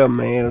back over there,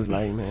 man, it was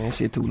like, man, that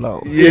shit too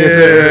long.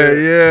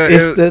 Yeah.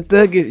 It's the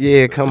thug.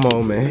 Yeah, come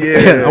on, man.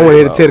 Yeah. I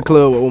want to tear the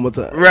club up one more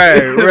time.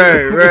 Right.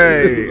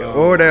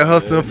 Or that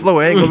hustle and flow.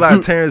 I ain't gonna lie,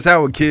 Terrence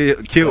Howard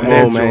killed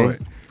that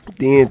joint.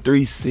 Then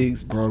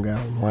 3-6 brung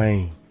out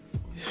Wayne.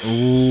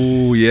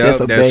 Ooh, yeah,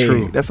 that's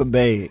true. That's a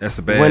bag.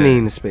 Wasn't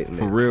even expecting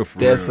that. For real.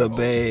 That's a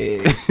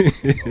bag.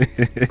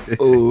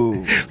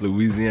 Ooh.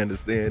 Louisiana,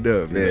 stand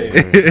up,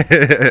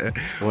 man.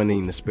 Wasn't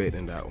even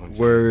expecting that one.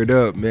 Word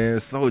up, man.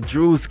 So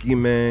Drewski,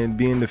 man,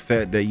 being the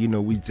fact that,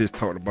 we just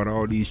talked about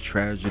all these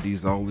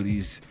tragedies, all of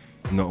these,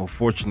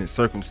 unfortunate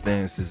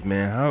circumstances,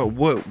 man.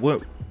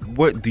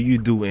 What do you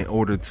do in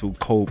order to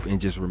cope and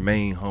just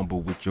remain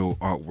humble with your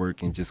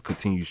artwork and just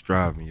continue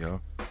striving, yo?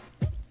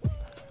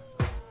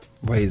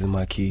 Raising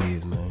my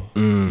kids,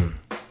 man.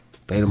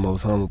 They the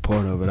most humble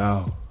part of it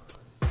all.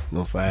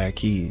 5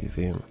 kids, you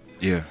feel me?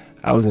 Yeah.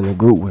 I was in a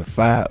group with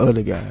 5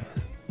 other guys,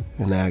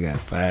 and now I got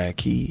 5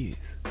 kids.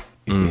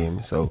 You feel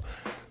me? So,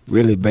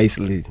 really,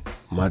 basically,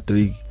 my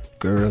 3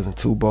 girls and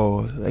 2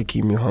 boys, they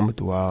keep me humble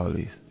through all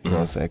this. You know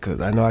what I'm saying? Because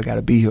I know I got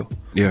to be here.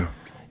 Yeah.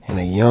 And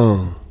they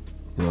young.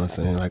 You know what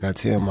I'm saying? Like I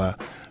tell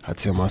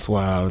my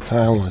squad all the time,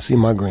 I want to see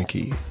my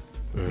grandkids.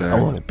 I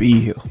want to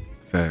be here.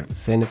 Fact.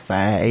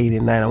 75,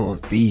 89, I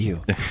want to be here.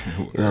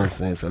 You know what I'm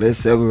saying? So that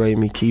separate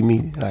me, keep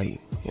me like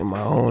in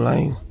my own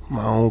lane,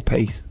 my own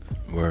pace.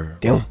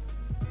 Word. Them.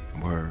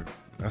 Word.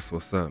 That's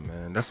what's up,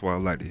 man. That's what I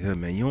like to hear,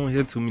 man. You don't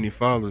hear too many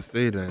fathers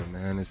say that,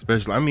 man.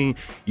 Especially,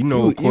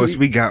 of course,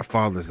 we got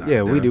fathers out there.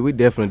 Yeah, we do. We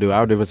definitely do.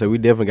 I would definitely say we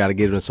definitely got to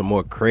give them some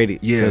more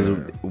credit. Yeah.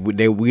 Because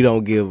we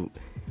don't give.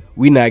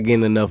 We not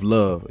getting enough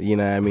love, you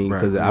know what I mean?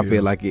 Because I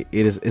feel like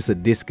it's a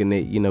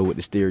disconnect, with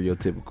the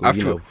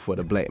stereotypical, for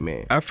the black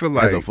man. I feel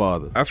like as a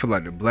father. I feel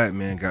like the black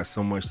man got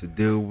so much to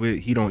deal with.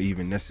 He don't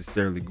even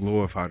necessarily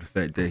glorify the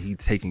fact that he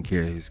taking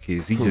care of his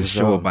kids. He just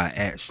show it by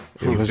action.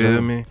 You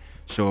feel me?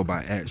 Show it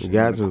by action.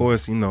 Of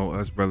course,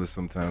 us brothers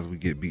sometimes we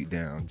get beat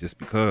down just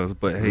because.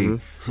 But hey,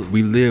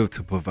 we live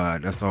to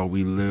provide. That's all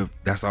we live.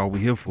 That's all we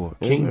here for.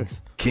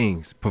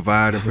 Kings.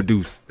 Provide and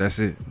produce. That's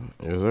it.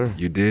 Yes, sir.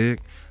 You dig?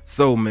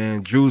 So,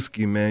 man,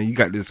 Drewski, man, you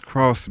got this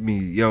Cross Me.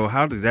 Yo,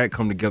 how did that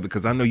come together?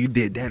 Because I know you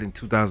did that in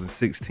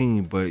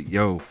 2016, but,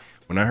 yo,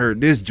 when I heard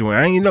this joint,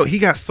 I didn't know he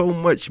got so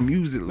much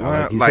music,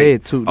 like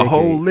a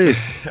whole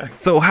list.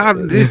 So how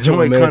did this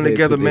joint come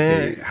together,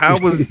 man? How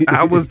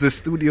was the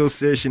studio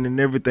session and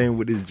everything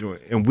with this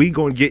joint? And we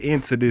going to get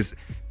into this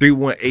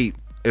 318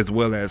 as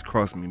well as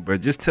Cross Me,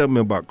 but just tell me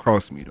about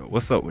Cross Me, though.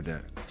 What's up with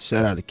that?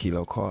 Shout out to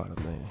Kilo Carter,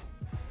 man.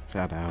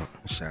 Shout out,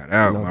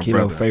 my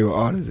Kilo brother. Favorite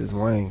artist is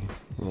Wayne.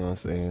 You know what I'm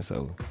saying?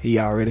 So he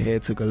already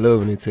had took a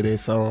loving into that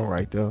song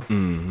right there.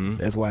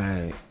 That's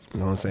why,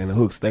 the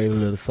hook stayed a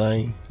little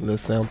same, a little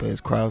sample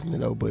as Cross Me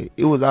though. But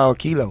it was all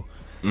Kilo.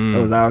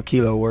 It was all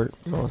Kilo work.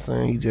 You know what I'm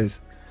saying? He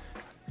just,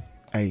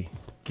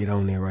 get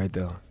on there right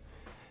there.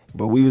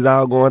 But we was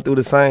all going through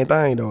the same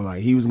thing though.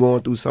 Like he was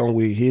going through something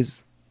with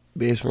his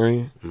best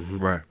friend.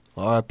 Right.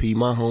 R.I.P.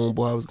 My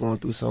homeboy was going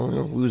through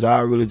something. We was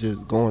all really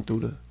just going through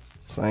the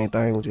same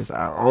thing with just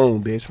our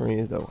own best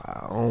friends though,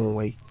 our own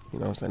way. You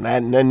know what I'm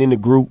saying? Nothing in the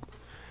group,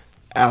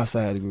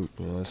 outside the group,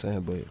 you know what I'm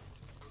saying? But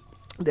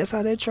that's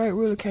how that track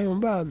really came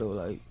about though.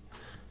 Like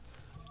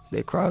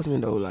that Cross Me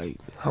though, like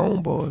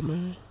homeboy,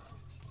 man.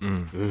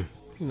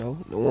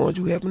 The ones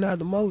you helping out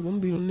the most, them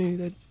be the niggas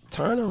that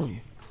turn on you.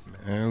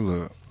 Man,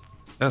 look.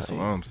 That's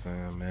what I'm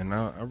saying, man.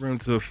 I ran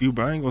into a few,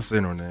 but I ain't gonna say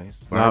no names.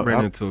 But I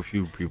ran into a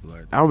few people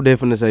like that. I would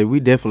definitely say we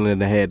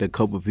definitely had a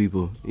couple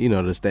people,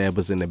 to stab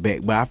us in the back.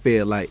 But I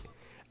feel like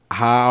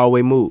how I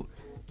always move.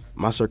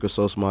 My circle's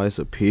so small, it's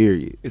a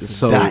period.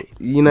 It's a dot.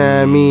 You know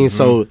what I mean?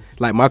 So,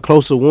 like, my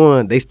closer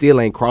one, they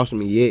still ain't crossed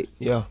me yet.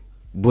 Yeah.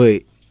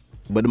 But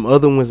them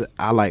other ones,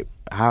 I like,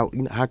 how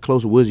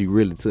close was you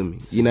really to me?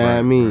 You know what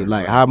I mean?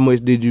 Like, how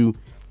much did you,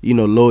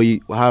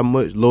 how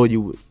much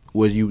loyal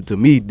was you to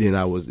me than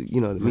I was,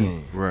 you know what I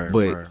mean? Right.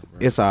 But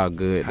it's all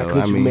good, though. How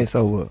could you mess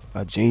over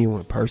a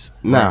genuine person?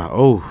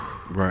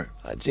 Right.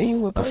 A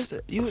genuine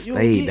person. You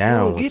stay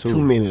down. You don't get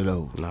too many of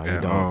those. No,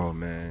 you don't. Oh,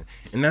 man.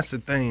 And that's the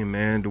thing,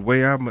 man. The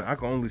way I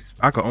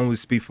can only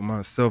speak for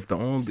myself.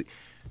 The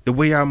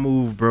way I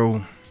move,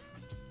 bro,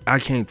 I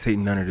can't take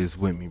none of this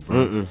with me,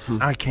 bro.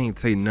 I can't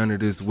take none of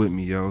this with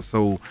me, yo.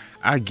 So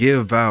I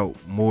give out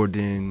more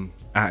than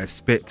I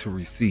expect to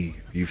receive.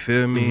 You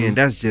feel me? And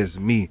that's just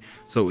me.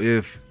 So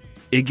if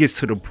it gets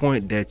to the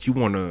point that you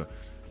want to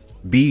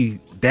be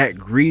that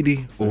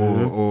greedy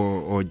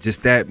or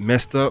just that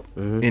messed up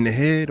in the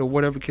head or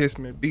whatever case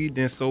may be,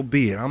 then so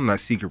be it. I'm not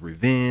seeking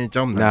revenge.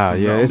 I'm not.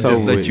 I'm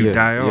just let you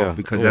die off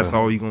because that's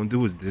all you're gonna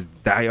do is just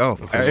die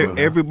off.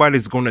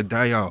 Everybody's gonna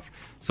die off.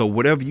 So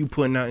whatever you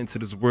putting out into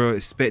this world,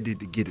 expect it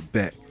to get it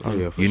back.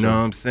 You know what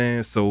I'm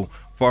saying? So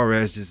far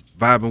as just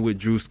vibing with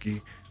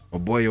Drewski, my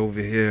boy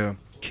over here,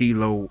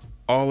 Kilo,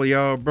 all of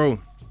y'all, bro.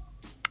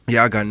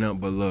 Yeah, I got nothing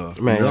but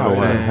love. Man, you know it's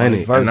what I'm fine.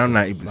 saying? Honey. And I'm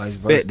not even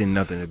expecting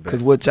nothing to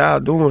Because what y'all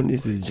doing,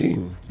 this is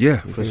genuine.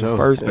 Yeah, for sure.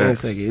 First and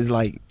Facts. second, it's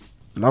like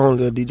long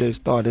little DJ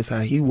Star. That's how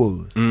he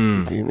was.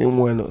 You feel me?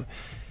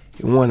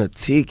 It wasn't a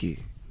ticket.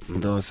 You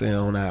know what I'm saying,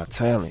 on our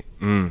talent.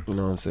 You know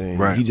what I'm saying?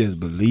 Right. He just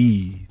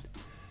believed.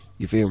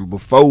 You feel me?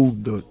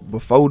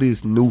 Before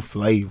this new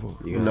flavor,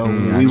 you know,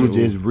 we were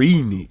just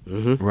reading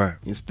it, right,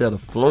 instead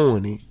of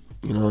flowing it.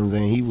 You know what I'm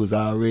saying? He was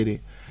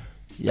already,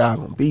 y'all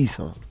gonna be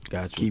something.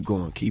 Gotcha. Keep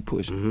going, keep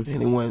pushing, and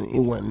it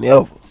wasn't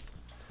never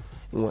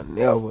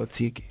a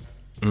ticket.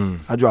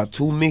 I dropped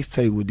 2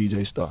 mixtapes with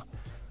DJ Star,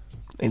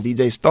 and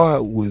DJ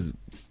Star was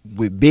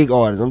with big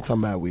artists. I'm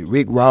talking about with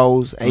Rick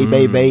Ross,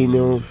 A-Baby,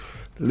 them,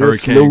 Lil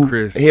Hurricane Snoop,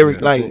 Chris,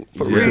 like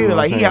for real,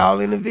 like he all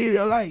in the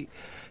video, like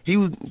he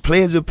was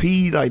Pleasure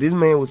P. Like this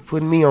man was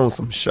putting me on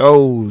some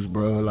shows,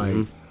 bro.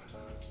 Like,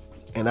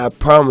 and I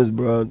promise,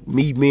 bro,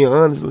 me being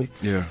honestly,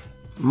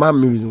 my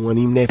music wasn't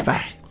even that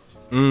fire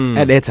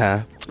At that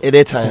time.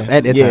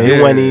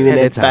 It wasn't even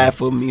that fire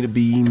for me to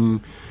be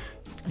even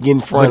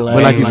getting front line.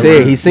 But like you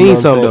said, he seen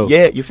something though.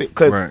 Yeah, you feel,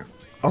 because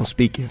I'm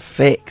speaking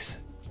facts.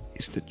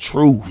 It's the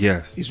truth.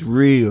 Yes, it's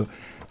real.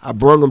 I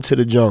brung him to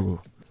the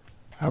jungle.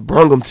 I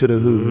brung him to the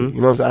hood. You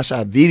know what I'm saying?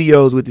 I shot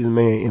videos with this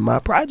man in my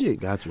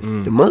project. Got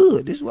you. The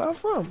mud. This is where I'm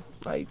from.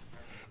 Like,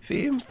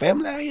 feel me?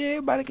 Family out here,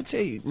 everybody can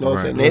tell you. You know what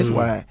I'm saying? That's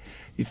why,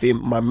 you feel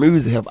me? My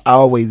music have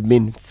always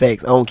been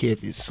facts. I don't care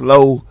if it's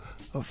slow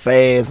or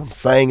fast. I'm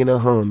singing or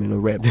humming or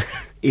rapping.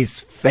 It's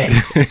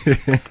facts.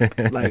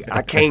 Like,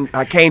 I can't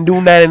do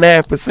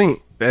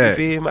 99%. You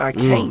feel me? I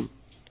can't.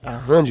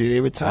 100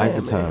 every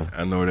time. Man.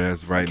 I know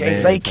that's right. I can't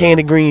say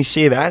Candy Green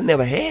Chevy. I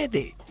never had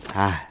that.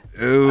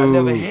 Ooh. I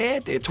never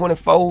had that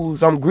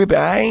 24s. I'm gripping.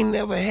 I ain't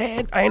never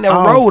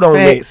rode on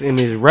that. In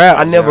his rap,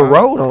 I never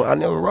rode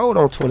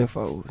on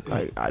 24s.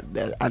 Like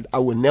I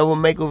would never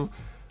make a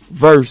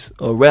verse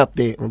or rap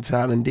that until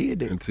I done did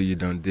that. Until you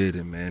done did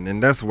it, man.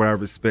 And that's what I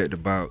respect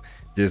about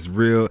just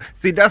real.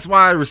 See, that's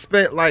why I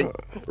respect like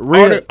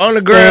real on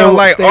the ground,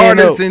 like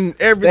artists and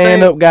everything.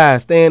 Stand up,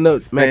 guys. Stand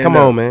up, man. Come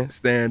on, man.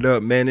 Stand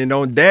up, man. And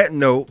on that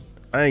note,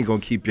 I ain't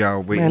gonna keep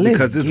y'all waiting, man,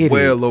 because it's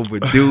well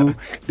overdue.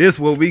 This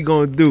what we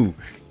gonna do.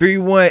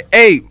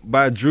 318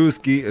 by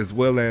Drewski, as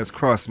well as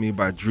Cross Me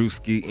by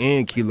Drewski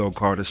and Kilo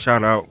Carter.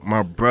 Shout out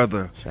my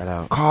brother. Shout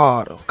out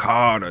Carter.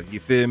 You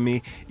feel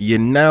me? You're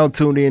now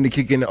tuned in to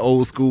Kicking the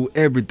Old School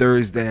every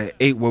Thursday at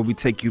 8, where we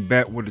take you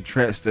back with the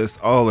tracks. That's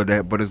all of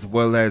that, but as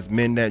well as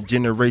Men That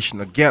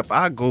Generational Gap.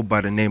 I go by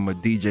the name of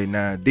DJ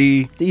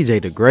 9D. DJ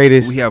the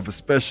greatest. We have a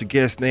special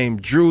guest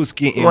named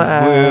Drewski, and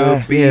wow.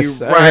 we'll be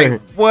right.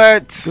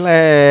 What?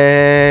 Black.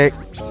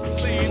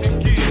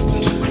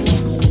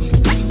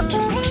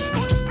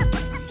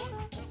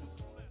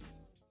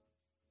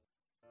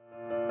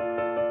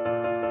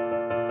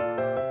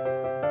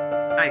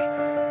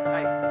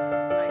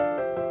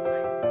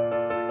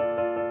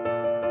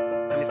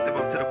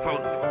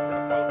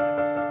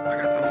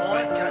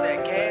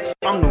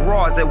 I'm the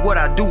raws at what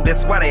I do,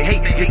 that's why they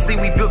hate. You see,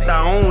 we built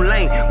our own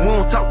lane. We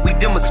don't talk, we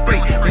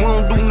demonstrate. We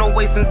don't do no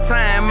wasting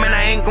time, and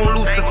I ain't gon'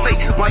 lose the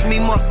faith. Watch me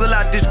muscle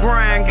out this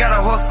grind,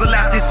 gotta hustle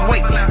out this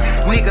weight.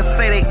 Niggas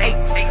say they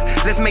apes,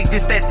 let's make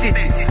this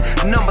statistics.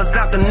 Numbers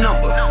out the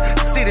numbers,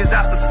 cities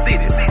out the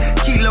cities.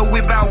 Kilo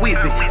without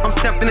Wizzy, I'm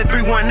stepping in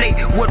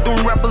 318. What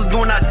them rappers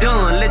doing, I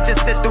done. Let's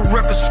just set the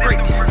record straight.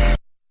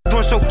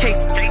 Doing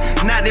showcases,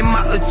 not in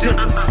my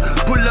agendas.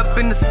 Pull up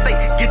in the state,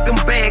 get them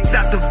bags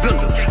out the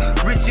vendors.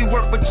 Richie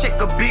work a check,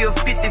 a bill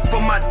 50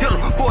 for my dinner.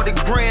 40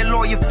 grand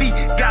lawyer fee,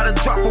 gotta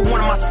drop for one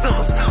of my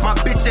sinners. My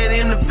bitch at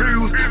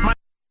interviews, my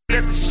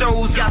at the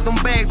shows, got them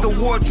bags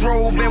of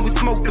wardrobe, and we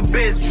smoke the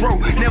best dro.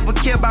 Never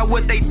care about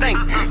what they think,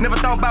 never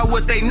thought about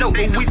what they know.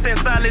 But we stand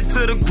solid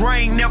to the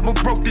grain, never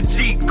broke the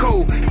G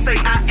code. Say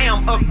I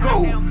am a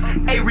gold,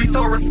 Aries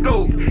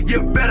horoscope.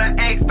 You better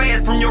act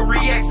fast from your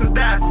reactions,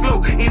 die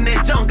slow. In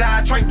that jungle,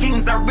 I train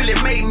kings, I really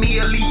made me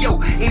a Leo.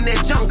 In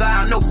that jungle,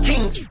 I know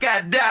kings,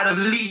 got died a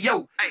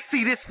Leo.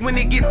 See this when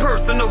it get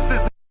personal,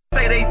 since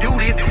say they do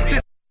this,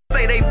 since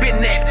say they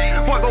been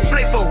that. Boy, go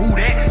play for who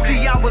that?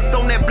 See, I was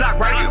on that block,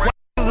 right?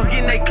 Was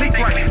getting they clicks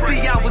right.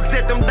 See, I was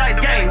at them dice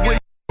game with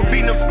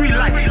beating them street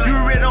like you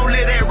really don't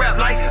let that rap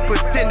like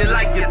pretending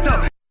like you're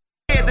tough.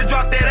 Had to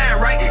drop that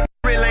iron right.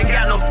 Really ain't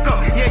got no scuff.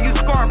 Yeah, you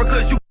scar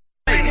because you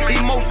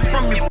emotions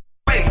from your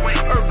face.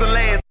 Urkel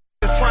ass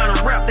trying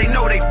to rap, they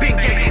know they been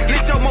gay.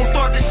 Let your mo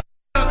start this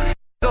up.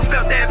 Go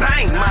felt that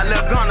pain. My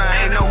little gunner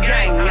ain't no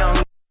gang,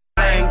 young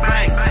bang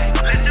bang.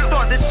 Let's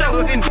start the show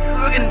and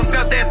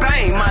felt that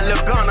pain. My little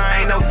gunner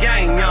ain't no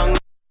gang, young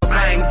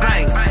bang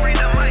bang.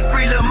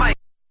 Free little Mike.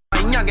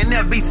 Young and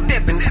never be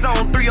stepping.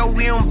 Zone 3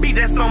 OMB,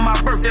 that's on my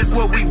birth, that's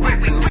what we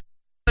ripping.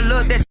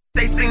 Look, that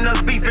they seen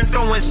us beefing,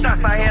 throwing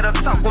shots. I had a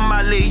talk with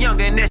my little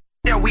young, and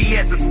that we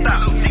had to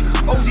stop.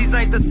 OGs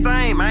ain't the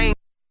same, I ain't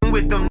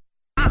with them.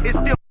 It's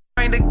still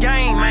ain't the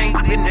game, man.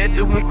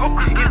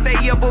 If they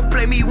ever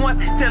play me once,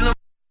 tell them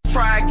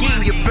try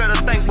again. You better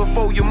think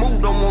before you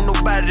move, don't want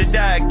nobody to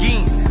die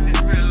again.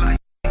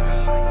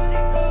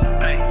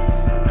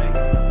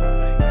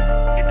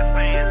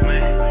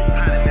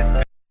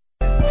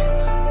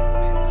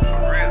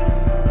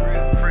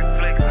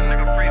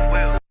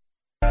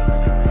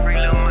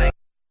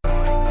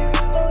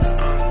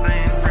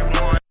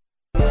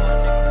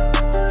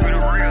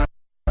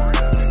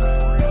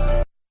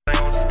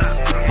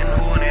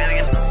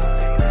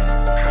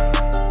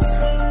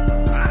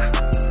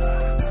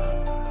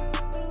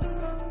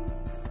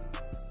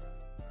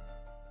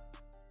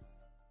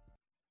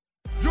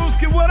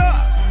 what up?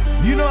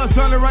 You know it's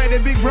only right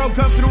that big bro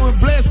come through and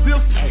bless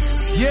this.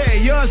 Yeah,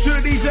 yours to the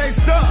DJ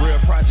Stuff. Real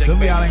project,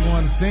 some of y'all ain't gonna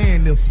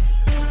understand this one.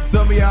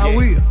 Some of y'all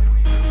will.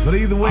 But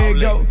either way it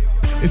go,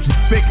 it's a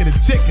spick of the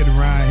chicken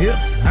around here.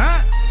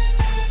 Huh?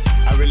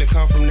 I really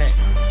come from that.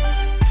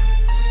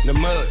 The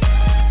mud.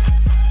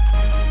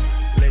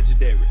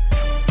 Legendary.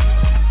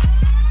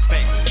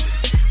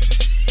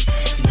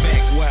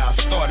 Back where I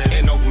started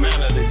in Oak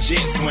Mountain of the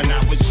Jets. When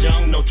I was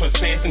young, no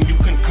trespassing, you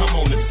couldn't come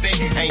on the set.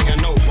 Ain't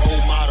had no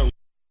role model.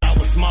 I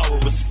was small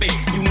with respect.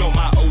 You know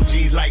my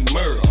OGs like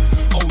Merle.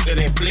 Older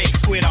than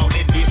Flex. Quit all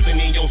that dissing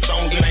in your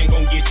songs. It ain't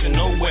gonna get you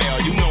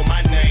nowhere. You know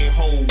my name,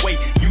 hold weight.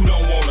 You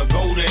don't wanna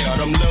go there.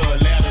 Them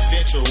love letters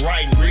that you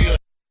write, real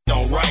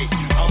don't write.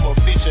 I'm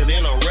official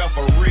than a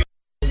referee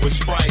with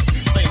stripes.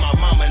 Say my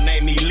mama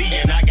named me Lee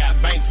and I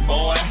got Banks,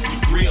 boy.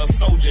 Real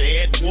soldier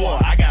at war.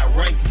 I got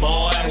ranks,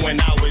 boy. When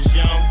I was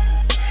young,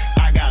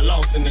 I got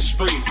lost in the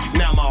streets.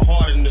 Now my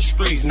heart in the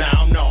streets. Now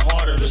I'm the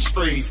heart of the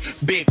streets.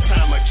 Big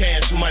time of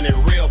cash money,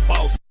 real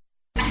boss.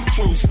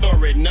 True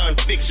story, none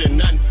fiction,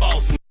 none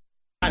false.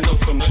 I know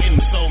some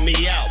didn't sold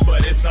me out,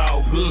 but it's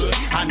all good.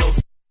 I know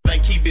some they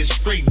keep it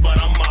street,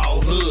 but I'm all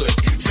hood.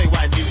 Say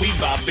YG, we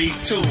buy beat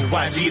too.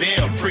 YG,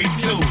 they'll pre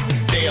too.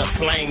 They'll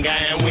slang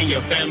guy when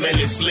your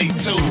family sleep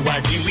too.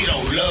 YG, we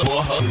don't love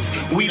or hugs.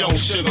 We don't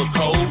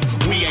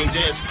sugarcoat. We ain't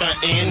just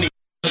stuntin'.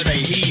 They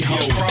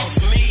he-ho. You cross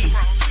me,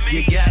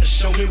 you gotta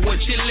show me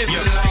what you living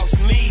like. You cross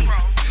me,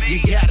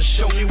 you gotta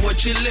show me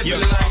what you living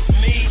like. You cross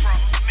me.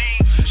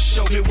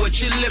 Show me what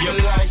you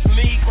living like.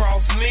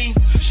 Cross me,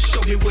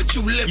 show me what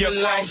you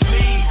living like.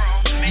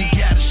 You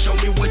gotta show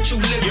me what you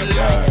living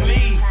like.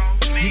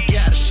 You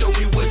gotta show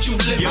me what you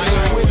living like.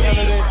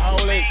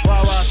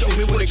 Show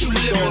me what you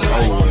living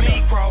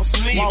like. Cross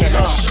me, you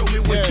gotta show me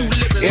what you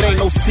living like. It ain't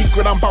no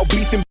secret, I'm about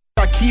beefing,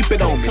 I keep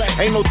it on me.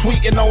 Ain't no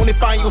tweeting on it,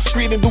 find your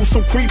street and do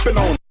some creeping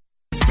on it.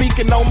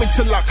 Speaking on me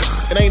till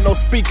it ain't no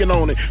speaking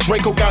on it.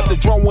 Draco got the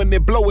drum when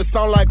it blow, it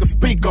sound like a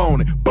speak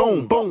on it.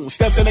 Boom, boom.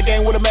 Stepped in the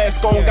game with a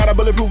mask on. Got a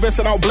bulletproof vest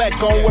and all black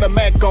on with a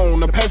Mac on.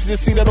 The passenger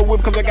seat of the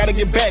whip cause I gotta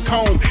get back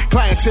home.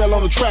 Clientele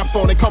on the trap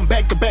phone. They come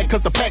back to back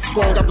cause the pack's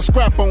grown. Got the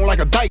scrap on like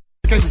a dyke.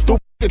 Case it's stupid.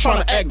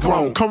 Trying to act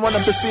grown. Come run up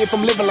and see if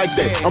I'm living like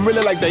that. I'm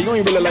really like that, you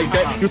ain't really like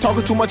that. You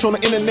talking too much on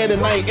the internet and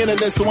I ain't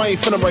internet, so I ain't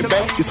finna right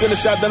back. You send a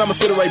shot, then I'ma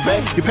sit it right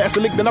back. You pass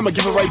a lick, then I'ma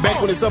give it right back.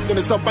 When it's up, then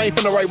it's up, I ain't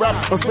finna right rap.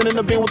 I'm spinning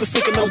the bin with a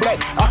stick and no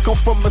black. I come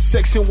from a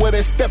section where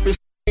that step is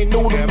ain't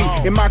new to me.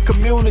 In my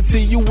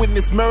community, you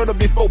witness murder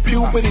before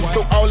puberty.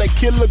 So all that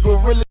killer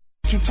gorilla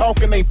you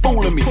talking ain't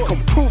fooling me. Come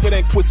prove it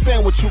and quit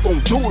saying what you gon'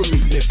 do to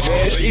me.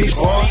 That shit,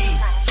 boy.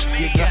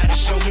 You gotta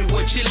show me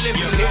what you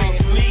living like.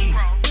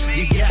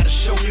 You gotta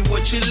show me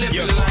what you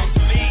living like.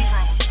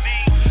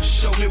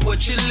 Show me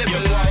what you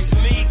living like.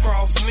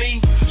 Cross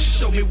me.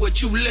 Show me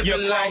what you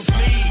living like.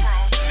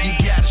 You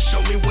gotta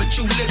show me what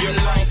you living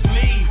like.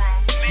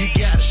 You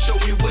gotta show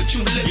me what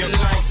you living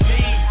like.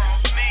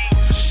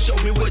 Show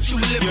me what you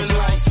living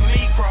like.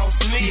 Cross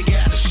me. You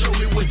gotta show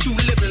me what you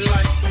living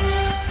like.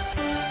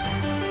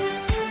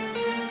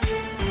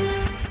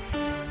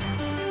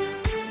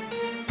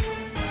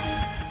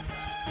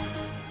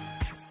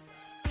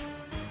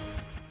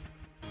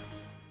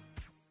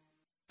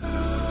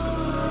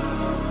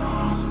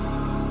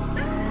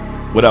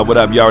 What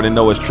up, you already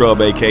know it's Trub,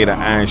 aka the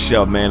Iron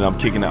Chef, man. I'm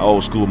kicking the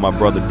old school with my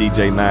brother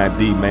DJ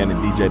 9D, man,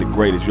 and DJ the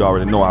Greatest. You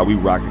already know how we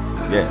rock it,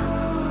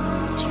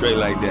 yeah. Straight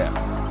like that.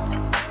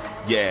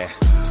 Yeah,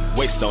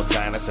 waste no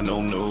time, that's a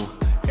no-no.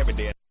 Every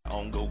day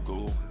on go.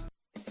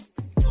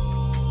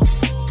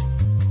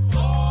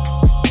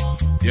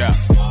 Yeah.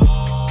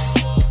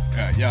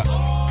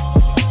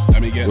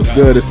 Let me get What's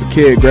good? It's the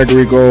kid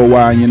Gregory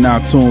Goldwire, and you're now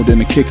tuned in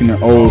to Kicking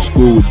It Old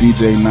School with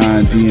DJ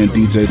 9D and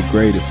DJ the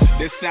Greatest.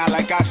 This sound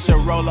like I should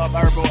roll up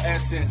herbal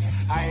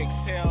essence. I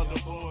exhale the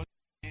bull.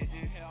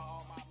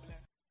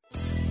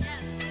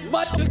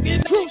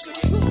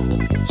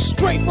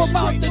 Straight from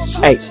out the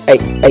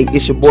Hey,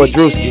 it's your boy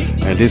Drewski.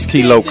 And this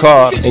Kilo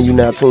Card. And you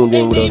now tuned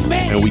in with us.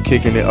 And we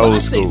kicking it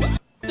old school. Mad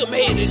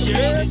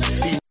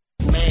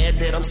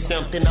that I'm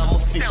stumped and I'm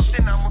official.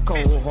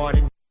 Cold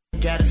hearted,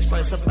 got a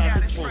spice about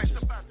the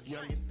trenches.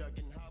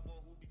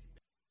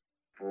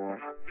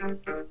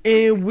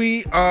 And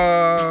we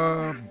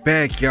are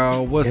back,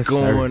 y'all. What's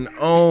going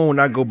on?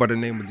 I go by the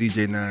name of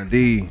DJ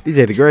 9D.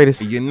 DJ the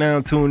Greatest. You're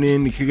now tuned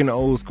in to Kicking the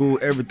Old School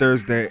every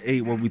Thursday at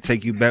 8 where we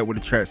take you back with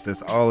the tracks.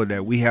 That's all of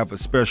that. We have a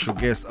special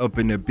guest up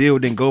in the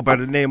building. Go by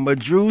the name of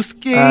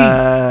Drewski.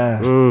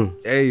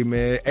 Hey,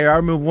 man. Hey, I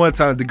remember one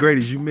time the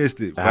Greatest, you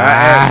missed it.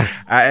 I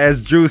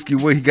asked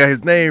Drewski where he got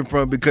his name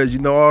from because, you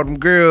know, all them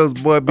girls,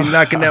 boy, be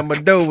knocking at my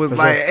door was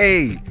like,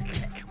 hey,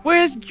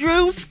 where's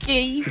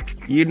Drewski?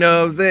 You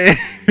know what I'm saying?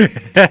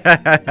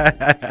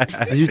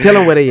 Did you tell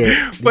him where they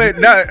at? But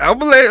now I'm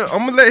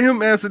gonna let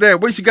him answer that.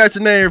 Where you got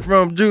your name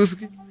from,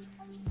 Drewski?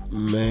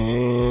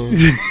 Man.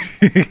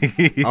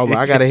 Oh,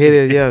 I gotta hit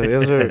it. Yeah,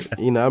 sir.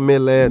 You know, I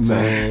met last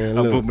time. Man,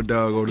 I look. put my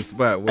dog on the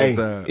spot one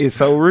time. It's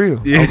so real.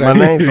 Yeah. My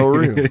name's so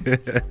real. You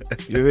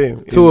feel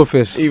me? Too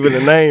official. Even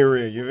the name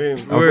real. You feel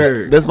me?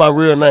 Word. That's my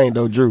real name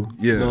though, Drew.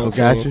 Yeah. You know what I'm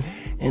Got saying?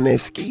 you. And that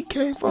ski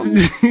came from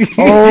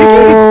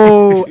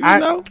Oh, You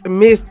know? I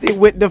missed it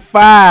with the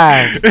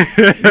 5.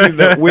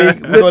 We're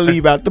gonna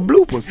leave out the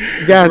bloopers.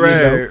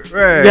 Gotcha.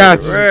 Right.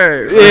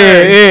 Gotcha.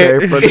 Yeah.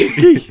 Yeah. For the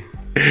ski.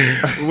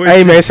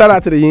 Hey man, shout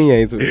out to the Yin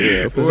Yang too.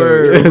 Yeah, for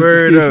Word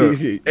sure. up.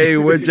 Hey,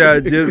 what y'all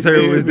just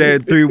heard was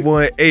that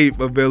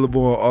 318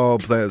 available on all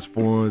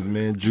platforms,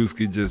 man.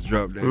 Drewski just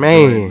dropped that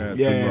Man. joint not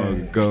too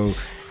long ago.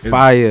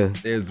 Fire.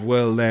 As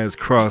well as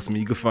Cross Me.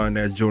 You can find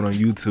that joint on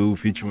YouTube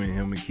featuring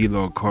him and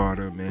Kilo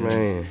Carter,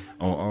 man.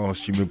 On all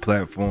streaming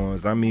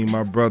platforms. I mean,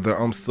 my brother,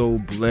 I'm so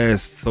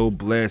blessed,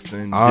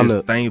 and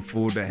just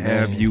thankful to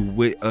have you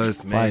with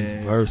us, man. Vice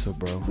versa,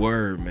 bro.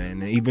 Word,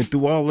 man. And even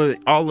through all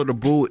of the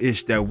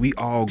bullish that we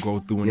all go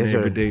through and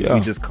every day, we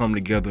just come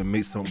together and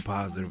make something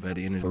positive at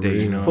the end of the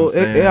day. You know what I'm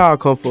saying? It all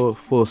come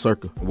full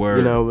circle. Word.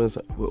 You know,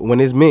 when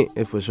it's meant,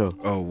 it's for sure.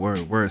 Oh,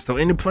 word. So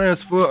any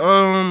plans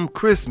for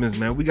Christmas,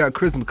 man? We got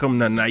Christmas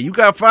coming up now. You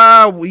got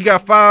 5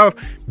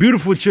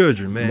 beautiful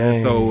children,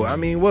 man. So I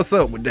mean, what's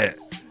up with that?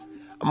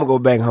 I'm gonna go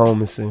back home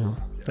and see them.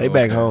 They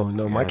back home.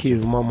 No, my kids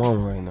with my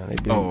mom right now. They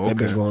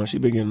been going. She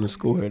been getting to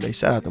school here. They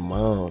shout out to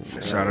mom.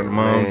 Shout out to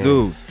mom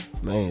dudes.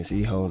 Man,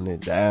 she holding it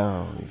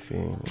down. You feel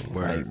me?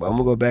 Like, but I'm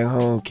gonna go back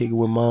home, kick it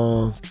with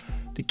moms,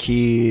 the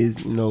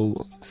kids. You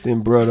know,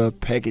 send brother a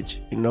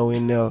package. You know,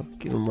 in there,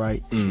 get them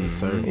right.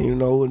 Sir. And you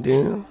know, and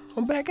then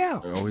I'm back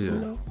out. Oh yeah. You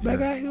know, back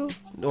out here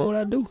doing what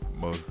I do.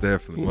 Most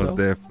definitely.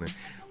 Definitely.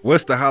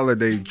 What's the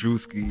holiday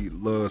Drewski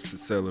loves to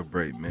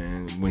celebrate,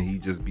 man, when he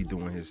just be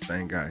doing his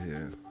thing out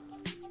here?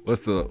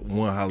 What's the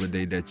one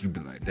holiday that you be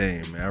like,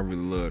 damn, man, I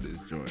really love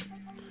this joint?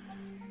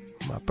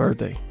 My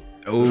birthday.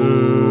 Oh,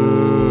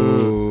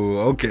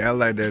 okay. I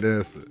like that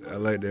answer.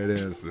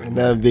 And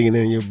nothing bigger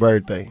than your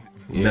birthday.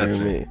 You know what I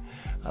mean?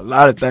 A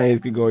lot of things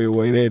could go your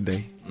way that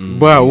day.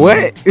 But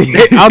what?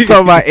 I'm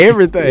talking about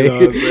everything. You know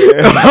what I'm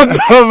saying? I'm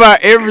talking about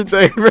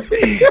everything.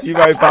 You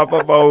might pop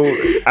up on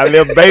a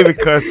little baby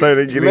concert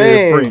and get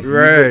in free.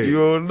 Right. You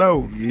don't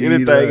know.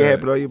 Anything can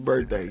happen on your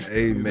birthday.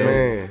 Hey,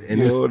 man. And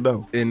you don't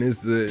know. And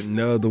it's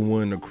another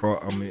one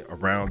around the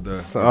around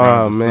the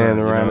sun, man.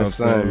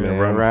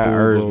 Around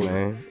Earth,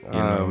 man. You know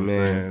what I'm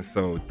saying?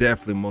 So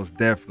definitely, most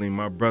definitely,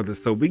 my brother.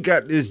 So we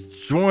got this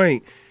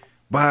joint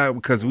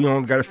because we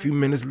only got a few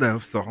minutes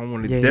left, so I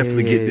want to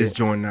definitely get this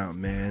joint out,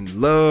 man.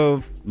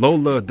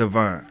 Lola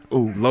Divine.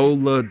 Ooh.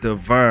 Lola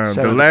Divine.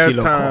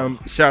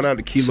 Shout out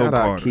to Kilo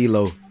Carter.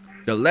 Kilo.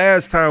 The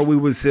last time we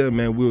was here,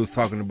 man, we was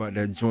talking about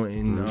that joint.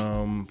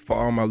 And for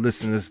all my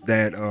listeners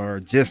that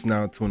are just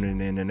now tuning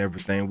in and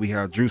everything, we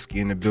have Drewski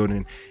in the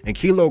building. And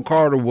Kilo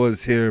Carter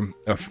was here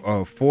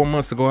 4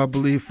 months ago, I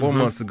believe, 4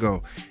 months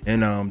ago.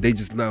 And they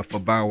just left for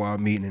Bow Wow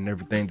meeting and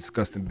everything,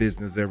 discussing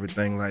business,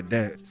 everything like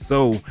that.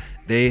 So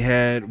they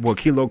had,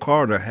 Kilo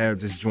Carter had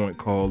this joint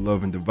called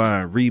Love and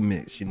Divine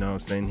Remix, you know what I'm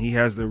saying? He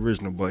has the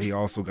original, but he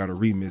also got a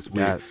remix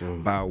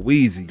with Bow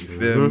Weezy, you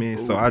feel me?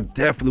 So I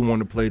definitely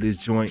want to play this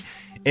joint.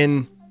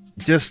 And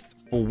just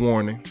for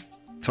warning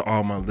to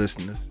all my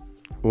listeners,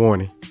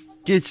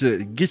 get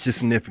your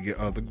significant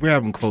other,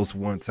 grab them close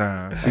one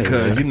time,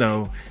 because you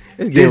know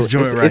this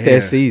joint it's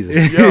that season.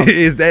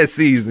 It's that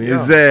season,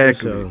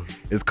 exactly. Sure.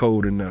 It's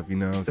cold enough, you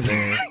know what I'm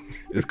saying?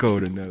 It's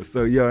cold enough.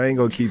 So I ain't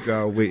gonna keep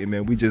y'all waiting,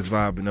 man. We just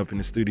vibing up in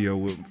the studio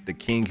with the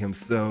king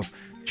himself,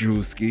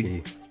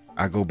 Drewski.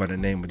 I go by the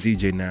name of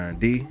DJ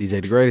 9D.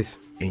 DJ the Greatest.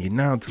 And you're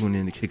now tuning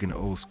in to Kicking the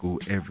Old School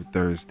every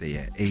Thursday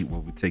at 8, where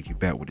we take you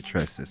back with the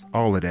tracks that's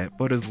all of that,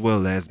 but as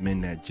well as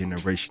men that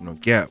generational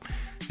gap.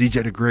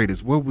 DJ the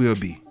Greatest, where we'll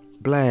be.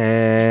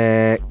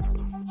 Black.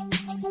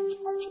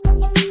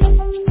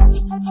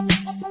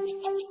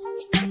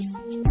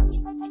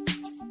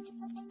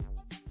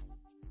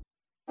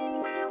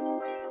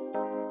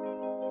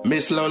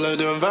 Miss Lola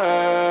Divine,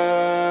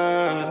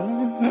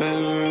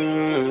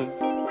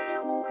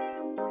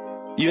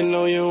 you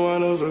know you're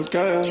one of a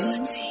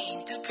kind.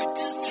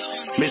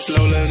 Miss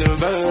Lola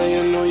Divine,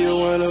 you know you're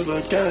one of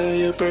a kind.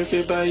 You're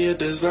perfect by your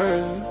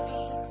design.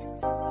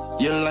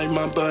 You're like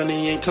my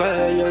Bonnie and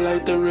Clyde. You're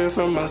like the real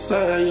from my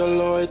side. Your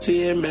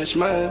loyalty and match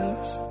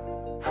minds.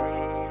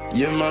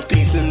 You're my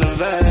peace in the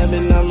vibe,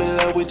 and I'm in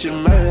love with your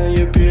mind.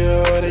 Your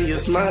pure heart and your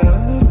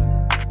smile.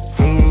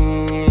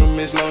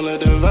 Miss Lola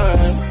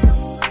Divine.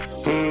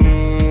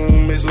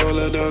 Miss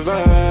Lola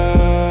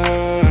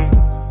Divine.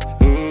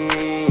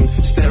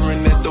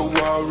 Staring at the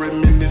wall,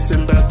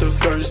 reminiscing about the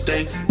first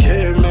day.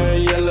 Caramel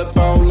yellow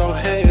ball on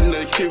hair and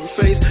a cute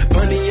face.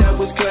 Bunny, I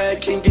was glad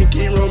King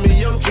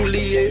Romeo,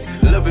 Juliet.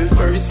 Love at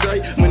first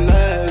sight when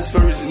eyes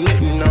first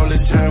met. And all the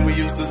time we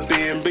used to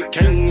spend,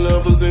 became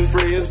lovers and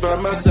friends by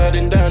my side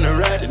and down the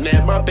ride. And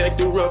at my back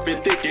through rough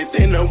and thick and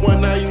thin. The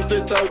one I used to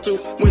talk to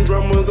when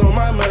drama was on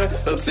my mind.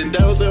 Ups and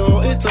downs and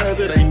hard times.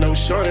 It ain't no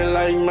shorty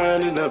like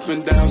mine. And up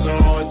and downs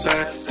and hard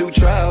times. Through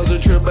trials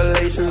and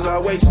tribulations,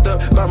 always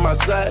stuck by my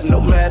side. No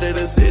matter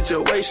the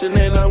situation,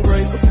 and I'm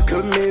grateful.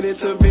 Committed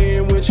to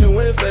being with you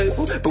and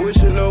faithful.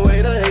 Pushing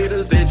away the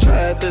haters that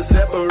tried to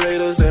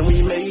separate us, and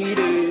we made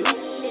it.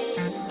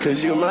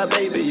 Cause you're my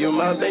baby, you're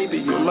my baby,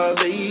 you're my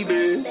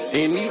baby.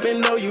 And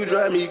even though you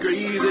drive me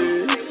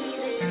crazy,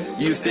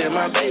 You still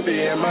my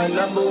baby and my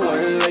number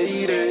one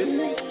lady.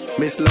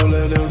 Miss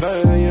Lola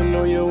Divine, you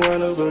know you're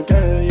one of a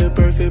kind. You're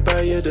perfect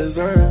by your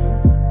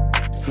design.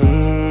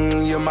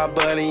 You're my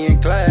Buddy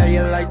and Clyde.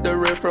 You like the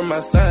rip from my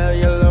side.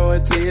 Your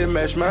loyalty, it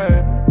match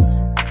mine.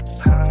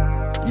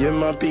 You're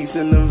my peace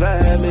in the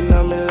vibe, and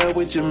I'm in love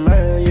with your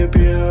mind. Your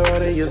pure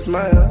heart and your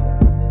smile.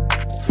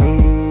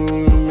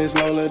 Miss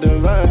Lola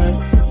Divine.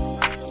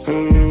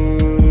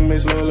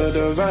 Miss Lola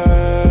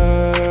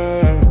Divine.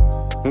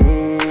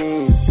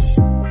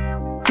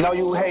 Know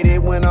you hate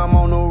it when I'm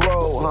on the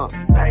road, huh?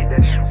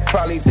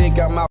 Probably think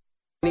I'm out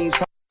these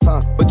hoes,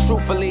 huh? But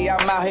truthfully,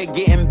 I'm out here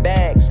getting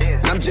bags.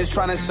 And I'm just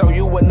trying to show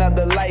you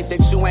another life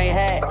that you ain't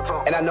had.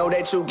 And I know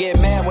that you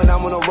get mad when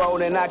I'm on the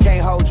road and I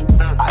can't hold you.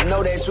 I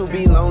know that you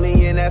be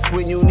lonely and that's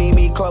when you need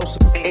me closer.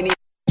 Any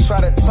try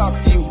to talk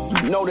to you,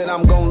 you know that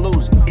I'm gon'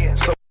 lose it.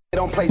 So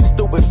don't play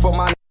stupid for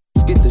my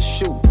get to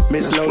shoot.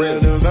 Miss Lola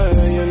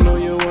Divine, you know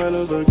you're one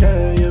of a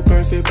kind. You're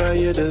perfect by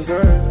your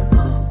design.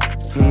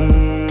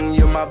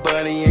 You're my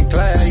Buddy and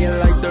Clyde. You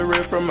like the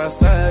rip from my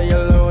side.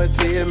 Your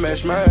loyalty, it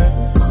match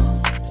mine.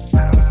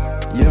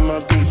 You're my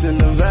peace in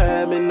the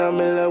vibe, and I'm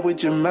in love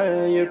with your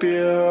mind. Your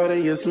pure heart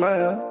and your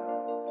smile.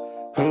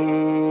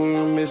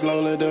 Miss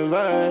Lola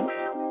Divine.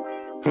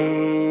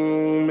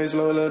 Miss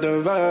Lola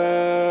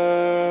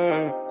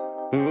Divine.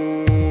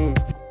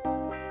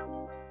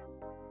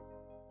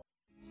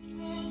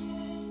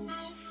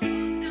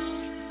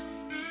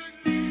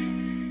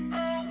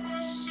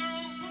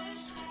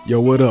 Yo,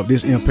 what up?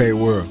 This Impact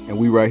World. And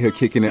we right here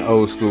kicking it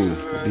old school.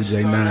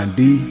 DJ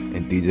 9D.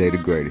 And DJ The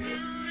Greatest.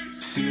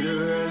 See the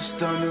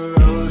rest on the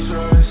Rolls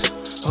Royce.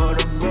 Hold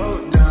the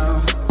boat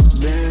down.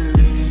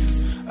 Bentley.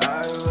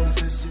 I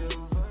was a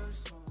silver.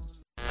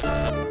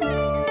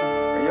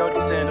 Hey,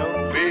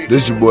 yo,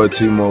 This your boy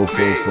Timo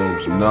Fofo.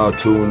 You now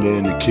tuned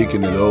in to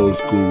Kicking It Old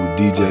School with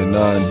DJ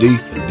 9D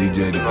and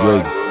DJ The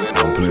Greatest.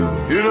 Don't play with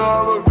me. You know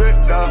I'm a bit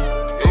down.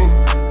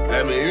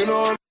 I mean, you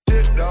know I'm a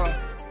bit down.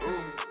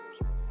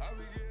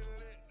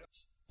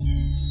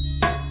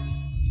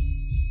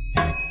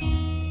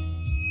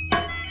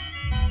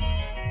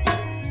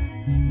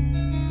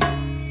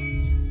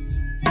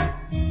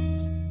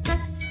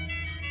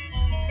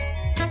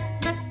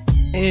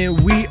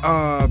 And we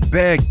are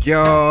back,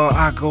 y'all.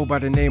 I go by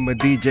the name of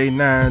DJ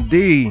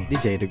 9D.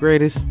 DJ The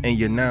Greatest. And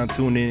you're now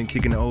tuned in,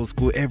 Kicking the Old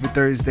School every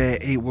Thursday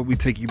at 8, where we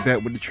take you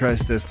back with the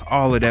tracks that's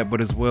all of that,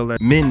 but as well as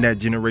mend that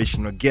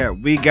generational gap.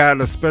 We got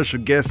a special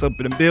guest up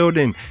in the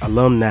building.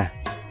 Alumni.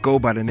 Go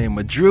by the name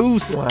of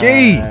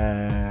Drewski.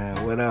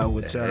 What up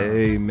with y'all?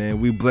 Hey,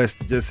 man, we blessed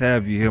to just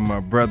have you here, my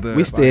brother.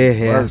 We still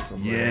here.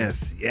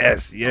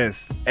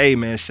 Yes. Hey,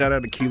 man, shout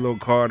out to Kilo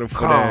Carter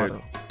for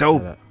that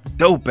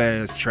dope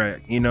ass track.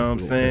 You know what I'm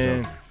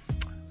saying?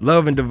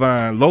 Love and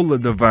Divine, Lola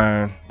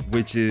Divine,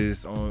 which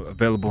is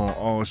available on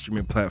all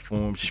streaming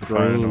platforms. You can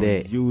find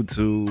it on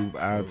YouTube,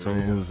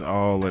 iTunes,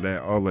 all of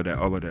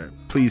that.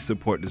 Please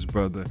support this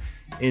brother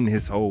in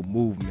his whole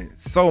movement.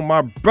 So,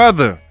 my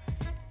brother,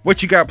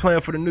 what you got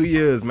planned for the New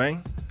Year's,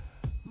 man?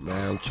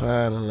 Man, I'm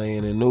trying to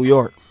land in New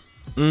York.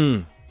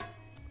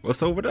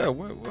 What's over there?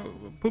 What,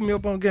 put me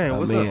up on game.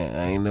 What's up? I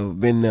ain't never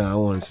been there. I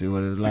want to see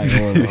what it's like.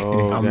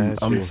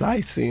 I'm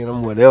sightseeing.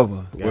 I'm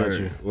whatever.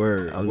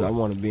 Word. I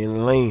want to be in the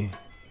lane.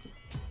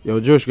 Yo,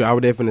 Joshua, I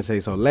would definitely say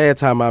so. Last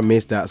time I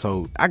missed out,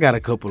 so I got a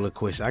couple of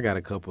questions. I got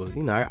a couple.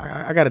 You know,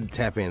 I got to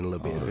tap in a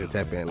little bit.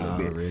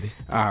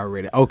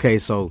 Already. Okay,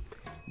 so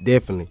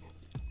definitely,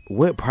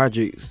 what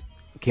projects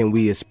can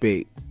we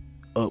expect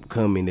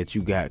upcoming that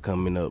you got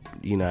coming up?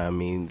 You know what I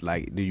mean?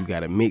 Like, do you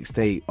got a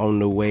mixtape on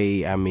the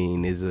way? I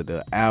mean, is it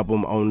an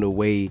album on the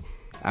way?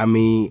 I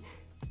mean,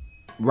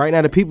 right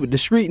now the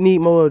street need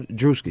more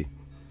Drewski.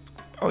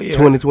 Oh yeah,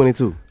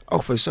 2022. Oh,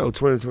 for sure,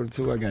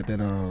 2022.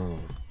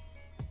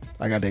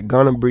 I got that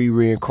Gunna Breed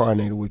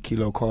reincarnated with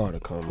Kilo Carter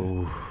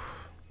coming. Ooh.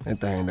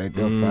 That thing, that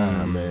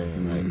fire,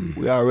 man. Like,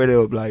 we already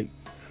up like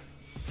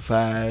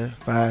five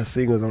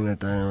singles on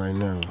that thing right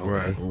now.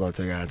 Right. We're gonna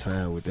take our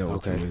time with that one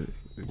too.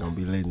 It's gonna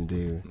be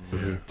legendary.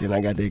 Then I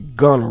got that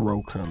Gunna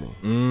Row coming.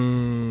 You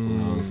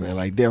know what I'm saying?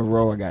 Like Death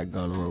Row, I got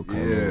Gunna Row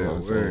coming. Yeah, you know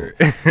what word.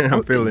 I'm saying?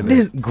 I'm feeling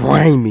this it.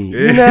 Grimy.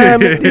 You know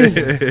what I mean?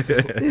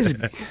 This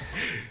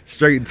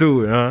straight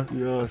to it, huh?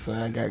 You know what I'm saying?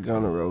 I got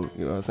Gunna Row.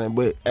 You know what I'm saying?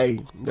 But hey,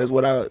 that's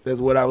what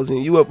I was in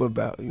you up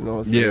about. You know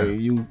what I'm saying?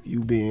 Yeah. You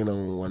being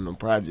on one of them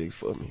projects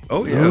for me.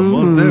 Oh yeah,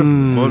 most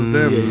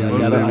definitely.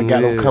 Yeah, I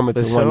got them coming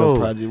to one of them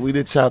projects. We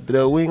done chopped it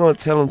up. We ain't gonna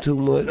tell them too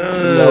much.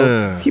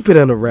 Keep it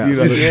on the wraps.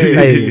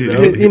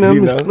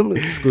 Let me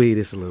squeeze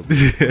this a little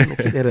bit.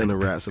 Keep that on the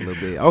wraps a little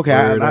bit. Okay,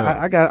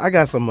 I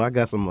got some more. Now,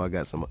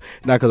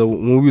 because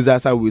when we was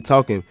outside, we were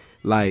talking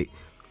like.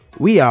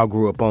 We all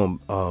grew up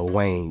on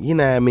Wayne, you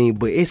know what I mean?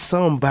 But it's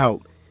something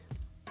about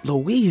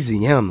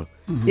Louisiana.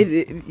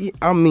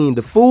 I mean,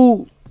 the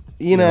food,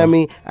 you know what I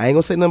mean? I ain't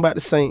gonna say nothing about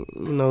the Saint,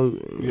 you know.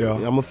 Yeah.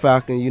 I'm a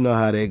Falcon, you know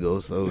how that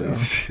goes. So we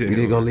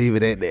just gonna leave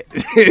it at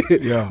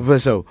that. For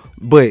sure.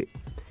 But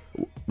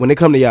when it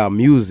come to y'all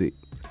music,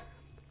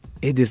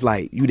 it just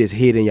like you just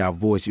hear it in your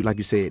voice. You like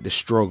you said, the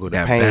struggle, the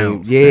That pain.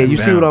 bounce, Yeah, that you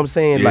see what I'm bounce.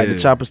 saying? Like the Yeah.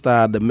 chopper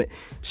style.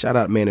 Shout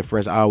out Manny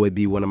French. I always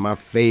be one of my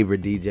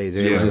favorite DJs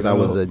ever Yeah. since I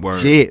was a Word.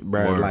 jit,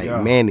 bro. Word. Like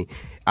Yeah. Manny,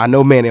 I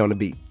know Manny on the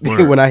beat.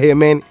 Word. When I hear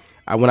Manny,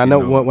 when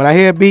I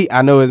hear a beat,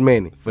 I know it's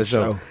Manny for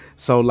sure. sure.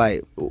 So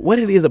like, what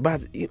it is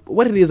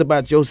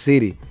about your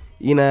city,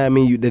 you know what I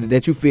mean?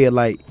 That you feel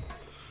like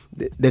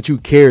that you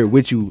carry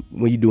with you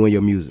when you doing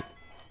your music.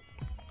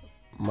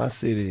 My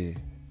city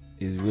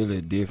is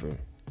really different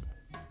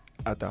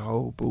out the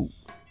whole boot.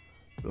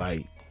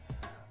 Like,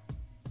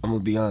 I'm gonna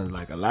be honest,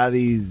 like a lot of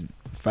these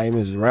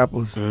famous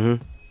rappers, you know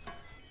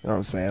what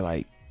I'm saying?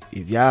 Like,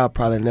 if y'all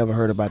probably never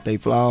heard about they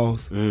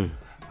flaws,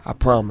 I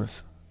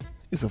promise,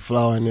 it's a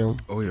flaw in them.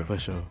 Oh yeah, for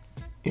sure.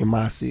 In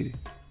my city,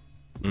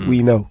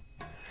 we know.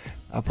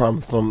 I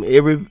promise. From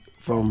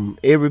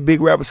every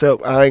big rapper,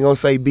 except I ain't gonna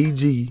say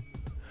BG,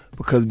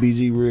 because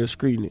BG real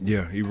screening.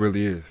 Yeah, he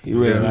really is. He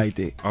really Yeah. like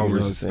that. Always you know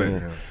what I'm respect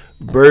saying? him.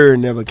 Bird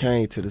never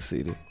came to the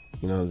city.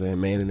 You know what I'm saying?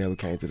 Manny never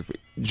came to the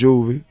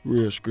Juvie,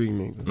 real street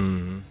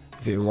nigga.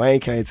 Then Wayne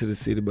came to the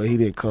city, but he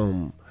didn't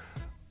come.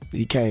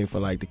 He came for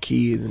like the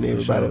kids and For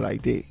everybody sure.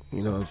 like that.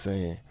 You know what I'm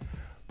saying?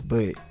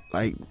 But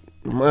like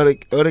them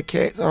other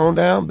cats on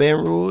down,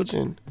 Baton Rouge,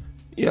 and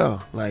yeah,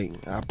 like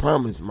I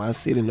promise, my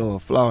city know a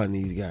flaw in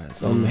these guys.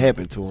 Something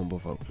happened to them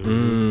before.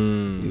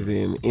 You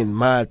feel me? In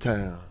my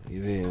town,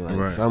 you feel me? Like,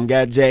 Right. some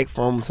got jacked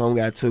from, 'em, some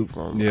got took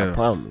from. 'em. Yeah. I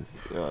promise.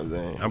 You know what I'm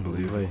saying? I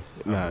believe it.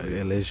 Nah,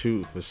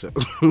 LSU for sure.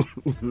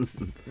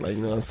 Like,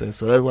 you know what I'm saying?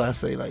 So that's why I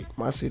say, like,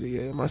 my city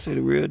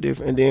real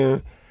different. And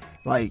then,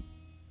 like,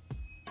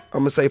 I'm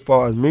gonna say,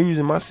 far as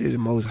music, my city the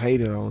most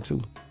hated on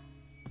too.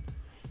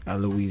 Out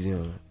of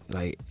Louisiana.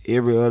 Like,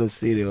 every other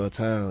city or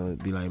town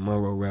would be like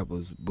Monroe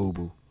rappers, boo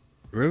boo.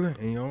 Really?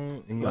 In your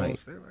own Like,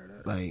 state like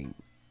that? Like,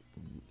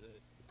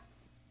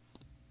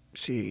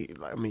 shit,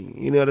 like, I mean,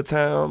 any other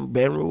town,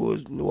 Baton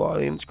Rouge, New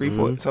Orleans,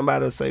 Shreveport,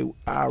 somebody will say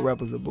our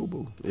rappers are boo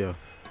boo. Yeah.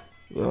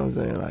 You know what I'm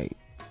saying? Like,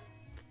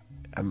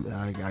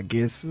 I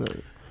guess.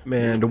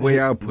 Man, the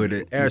way I put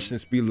it,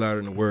 actions speak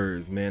louder than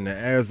words, man. And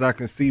as I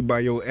can see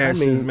by your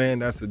actions, mean- man,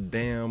 that's a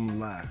damn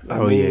lie.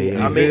 Oh,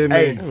 yeah. I mean,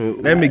 hey,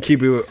 let me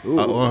keep it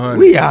 100.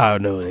 We all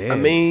know that. I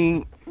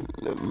mean,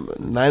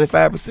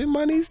 95%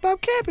 might need to stop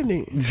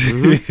capping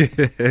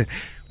it.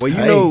 Well, you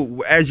Hey.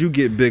 know, as you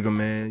get bigger,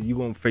 man, you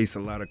gonna face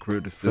a lot of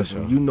criticism. For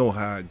sure. You know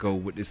how it go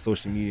with this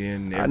social media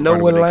and I know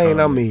everybody what with their lane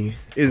I'm comments.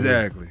 in.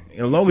 Exactly.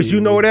 And as long as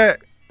you know that,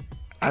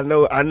 I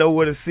know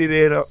where to sit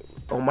at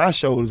on my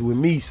shoulders with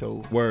me.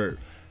 So word.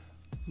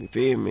 You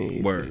feel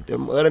me? Word.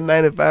 Them other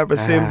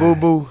 95% boo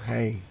boo.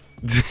 Hey.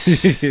 Let's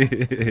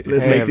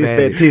make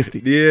this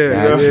statistic. Yeah, You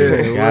know what I'm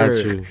saying? Got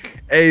Word. you.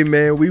 Hey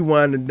man, we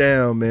winding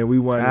down, man. We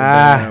winding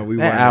down. We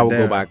that winding hour down.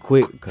 go by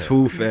quick.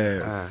 Too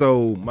fast.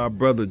 So, my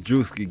brother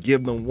Drewski,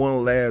 give them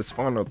one last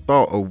final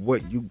thought of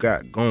what you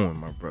got going,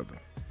 my brother.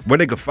 Where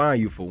they can find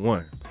you for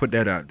one. Put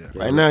that out there.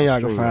 Right now, y'all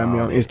can find me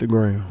on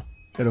Instagram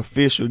at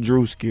official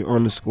Drewski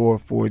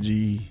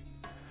 _4GE.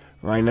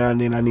 Right now, and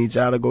then I need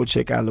y'all to go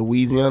check out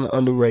Louisiana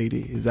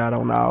Underrated. It's out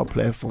on all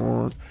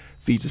platforms.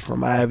 Features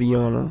from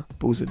Aviana,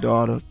 Booster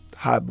Daughter,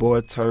 Hot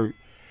Boy Turk,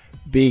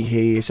 Big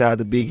Head. Shout out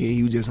to Big Head.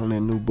 He was just on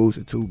that new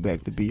Booster too,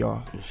 back to BR.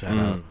 Shout out. You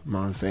know what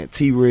I'm saying?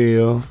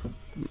 T-Real,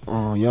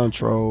 Young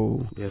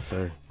Troll. Yes,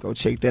 sir. Go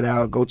check that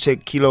out. Go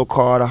check Kilo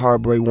Carter,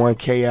 Heartbreak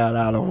 1K out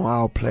on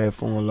all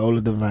platforms.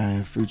 Lola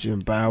Divine, Future,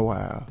 and Bow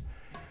Wow.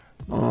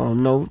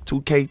 No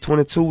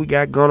 2K22. We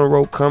got Gunna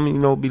Row coming. You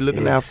know, be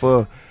looking out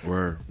for.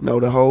 Word. No,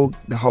 the whole.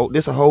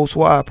 This a whole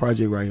squad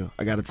project right here.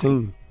 I got a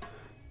team.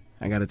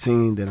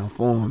 that I'm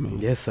forming.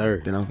 Yes,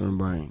 sir. That I'm finna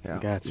bring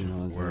out. Got you. You know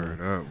what I'm Word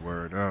saying? up,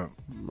 word up.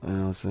 You know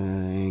what I'm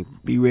saying?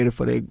 Be ready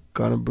for that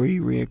Gonna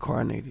Breathe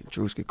reincarnated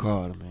Drewski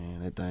Carter,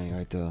 man. That thing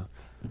right there.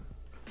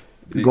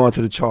 It's going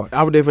to the charts.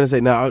 I would definitely say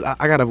now.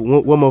 I got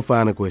one more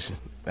final question.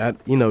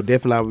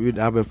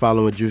 Definitely I've been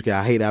following Drewski.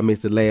 I hate I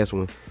missed the last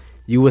one.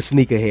 You a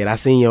sneakerhead. I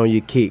seen you on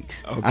your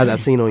kicks. I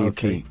seen on your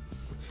kick.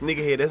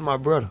 Sneakerhead, that's my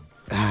brother.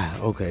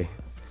 Okay.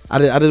 I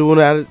just want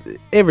to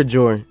every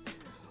Jordan.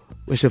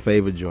 What's your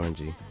favorite Jordan,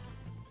 G?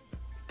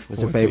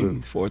 What's your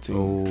favorite? 14s.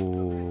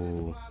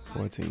 Oh,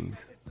 14s.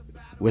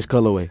 Which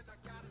colorway?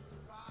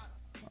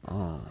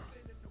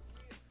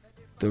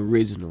 The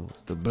originals,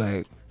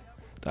 the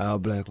all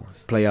black ones.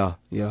 Playoff.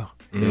 Yeah.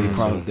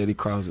 Mm. Daddy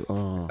Cross.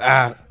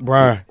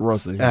 Brian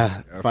Russell.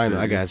 Final.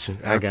 I got you.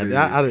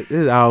 This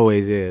is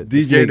always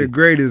DJ the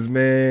greatest,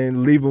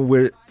 man. Leaving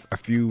with a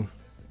few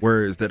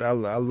words that I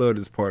love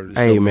this part of the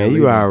show. Hey man, you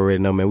Leaving- already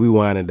know, man. We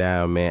winding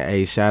down, man.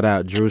 Hey, shout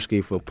out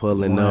Drewski for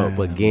pulling up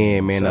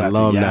again, man. Shout out to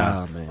Alumni,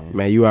 y'all,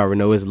 man. You already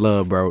know it's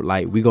love, bro.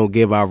 Like we gonna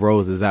give our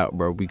roses out,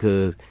 bro,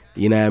 because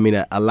you know what I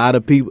mean. A lot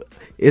of people,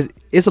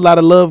 it's a lot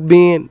of love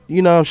being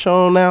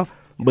shown now.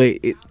 But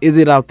is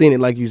it authentic,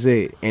 like you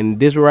said? And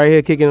this right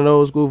here, kicking it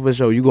old school for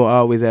sure. You gonna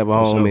always have a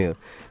home meal.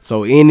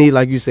 So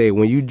like you said,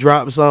 when you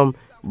drop something,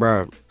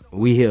 bro,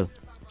 we here.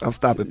 I'm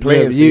stopping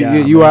playing.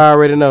 You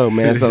already know,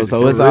 man. So it's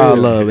all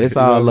love. It's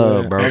all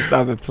love, bro. I'm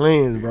stopping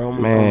playing, bro.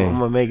 I'm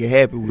gonna make it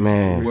happy with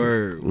man. you.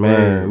 Word.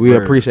 We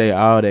appreciate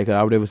all that. Cause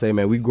I would ever say,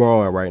 man, we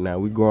growing right now.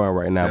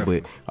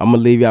 But I'm gonna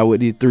leave y'all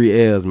with these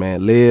 3 L's,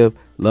 man. Live,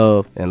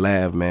 love, and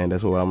laugh, man.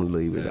 That's what I'm gonna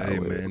leave with. Hey,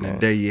 man. And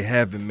there you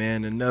have it,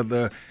 man.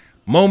 Another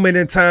moment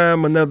in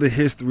time, another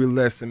history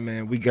lesson,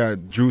 man. We got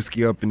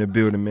Drewski up in the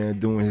building, man,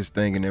 doing his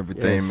thing and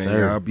everything, Yes, man.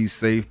 sir. Y'all be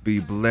safe, be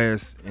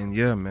blessed, and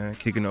yeah, man,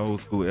 kicking the old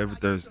school every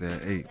Thursday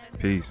at 8.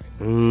 Peace.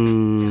 Put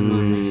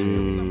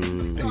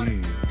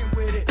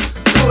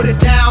it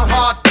down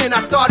hard, then I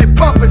started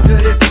bumping to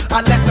this.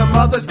 I let some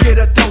others get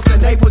a dose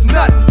and they was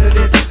nothing to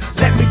this.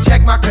 Let me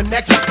check my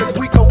connections, cause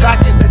we go back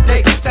in the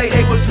day. Say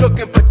they was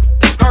looking for,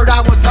 heard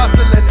I was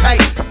hustling, hey.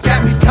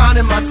 Got me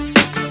counting my,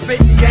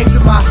 spitting game to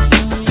my,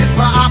 this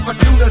my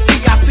opportunity,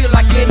 I feel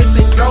like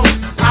anything goes.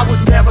 I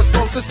was never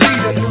supposed to see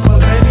the new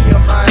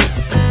millennium, man.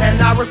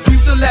 And I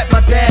refuse to let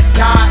my dad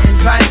die in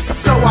vain.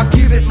 So I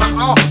give it my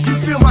all, you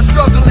feel my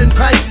struggle and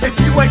pain. If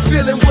you ain't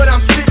feeling what I'm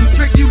spitting,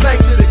 trick you late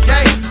to the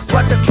game.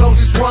 But the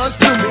closest ones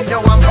to me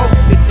know I'm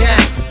holding it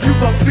down. You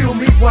gon' feel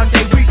me one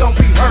day, we gon'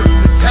 be hurting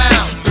the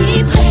town.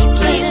 Keep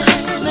hustling.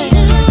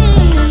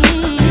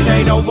 It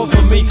ain't over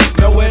for me,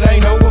 no it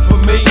ain't over for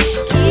me.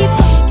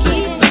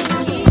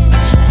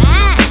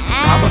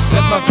 I'ma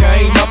step my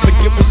game up and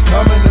get what's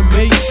coming to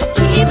me.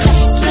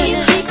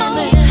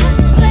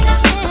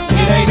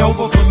 It ain't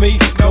over for me,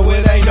 no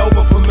it ain't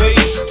over for me.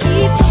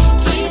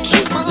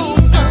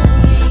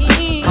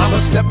 I'ma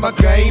step my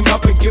game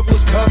up and get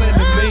what's coming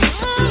to me.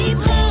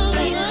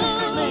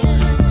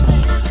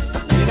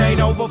 It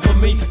ain't over for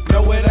me,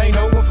 no it ain't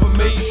over for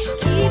me.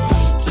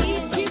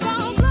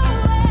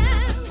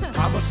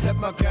 I'ma step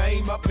my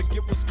game up and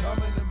get what's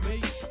coming to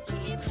me.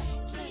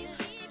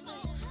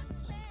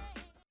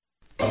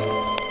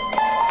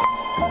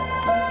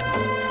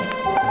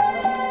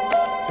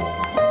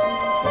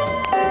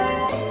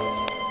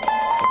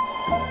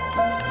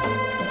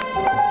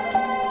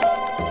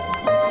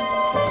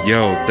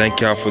 Yo,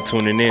 thank y'all for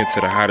tuning in to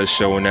the hottest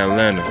show in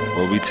Atlanta,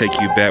 where we take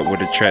you back with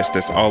the tracks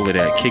that's all of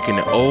that, kicking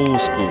it old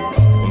school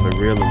on the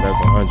real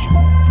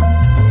 1100.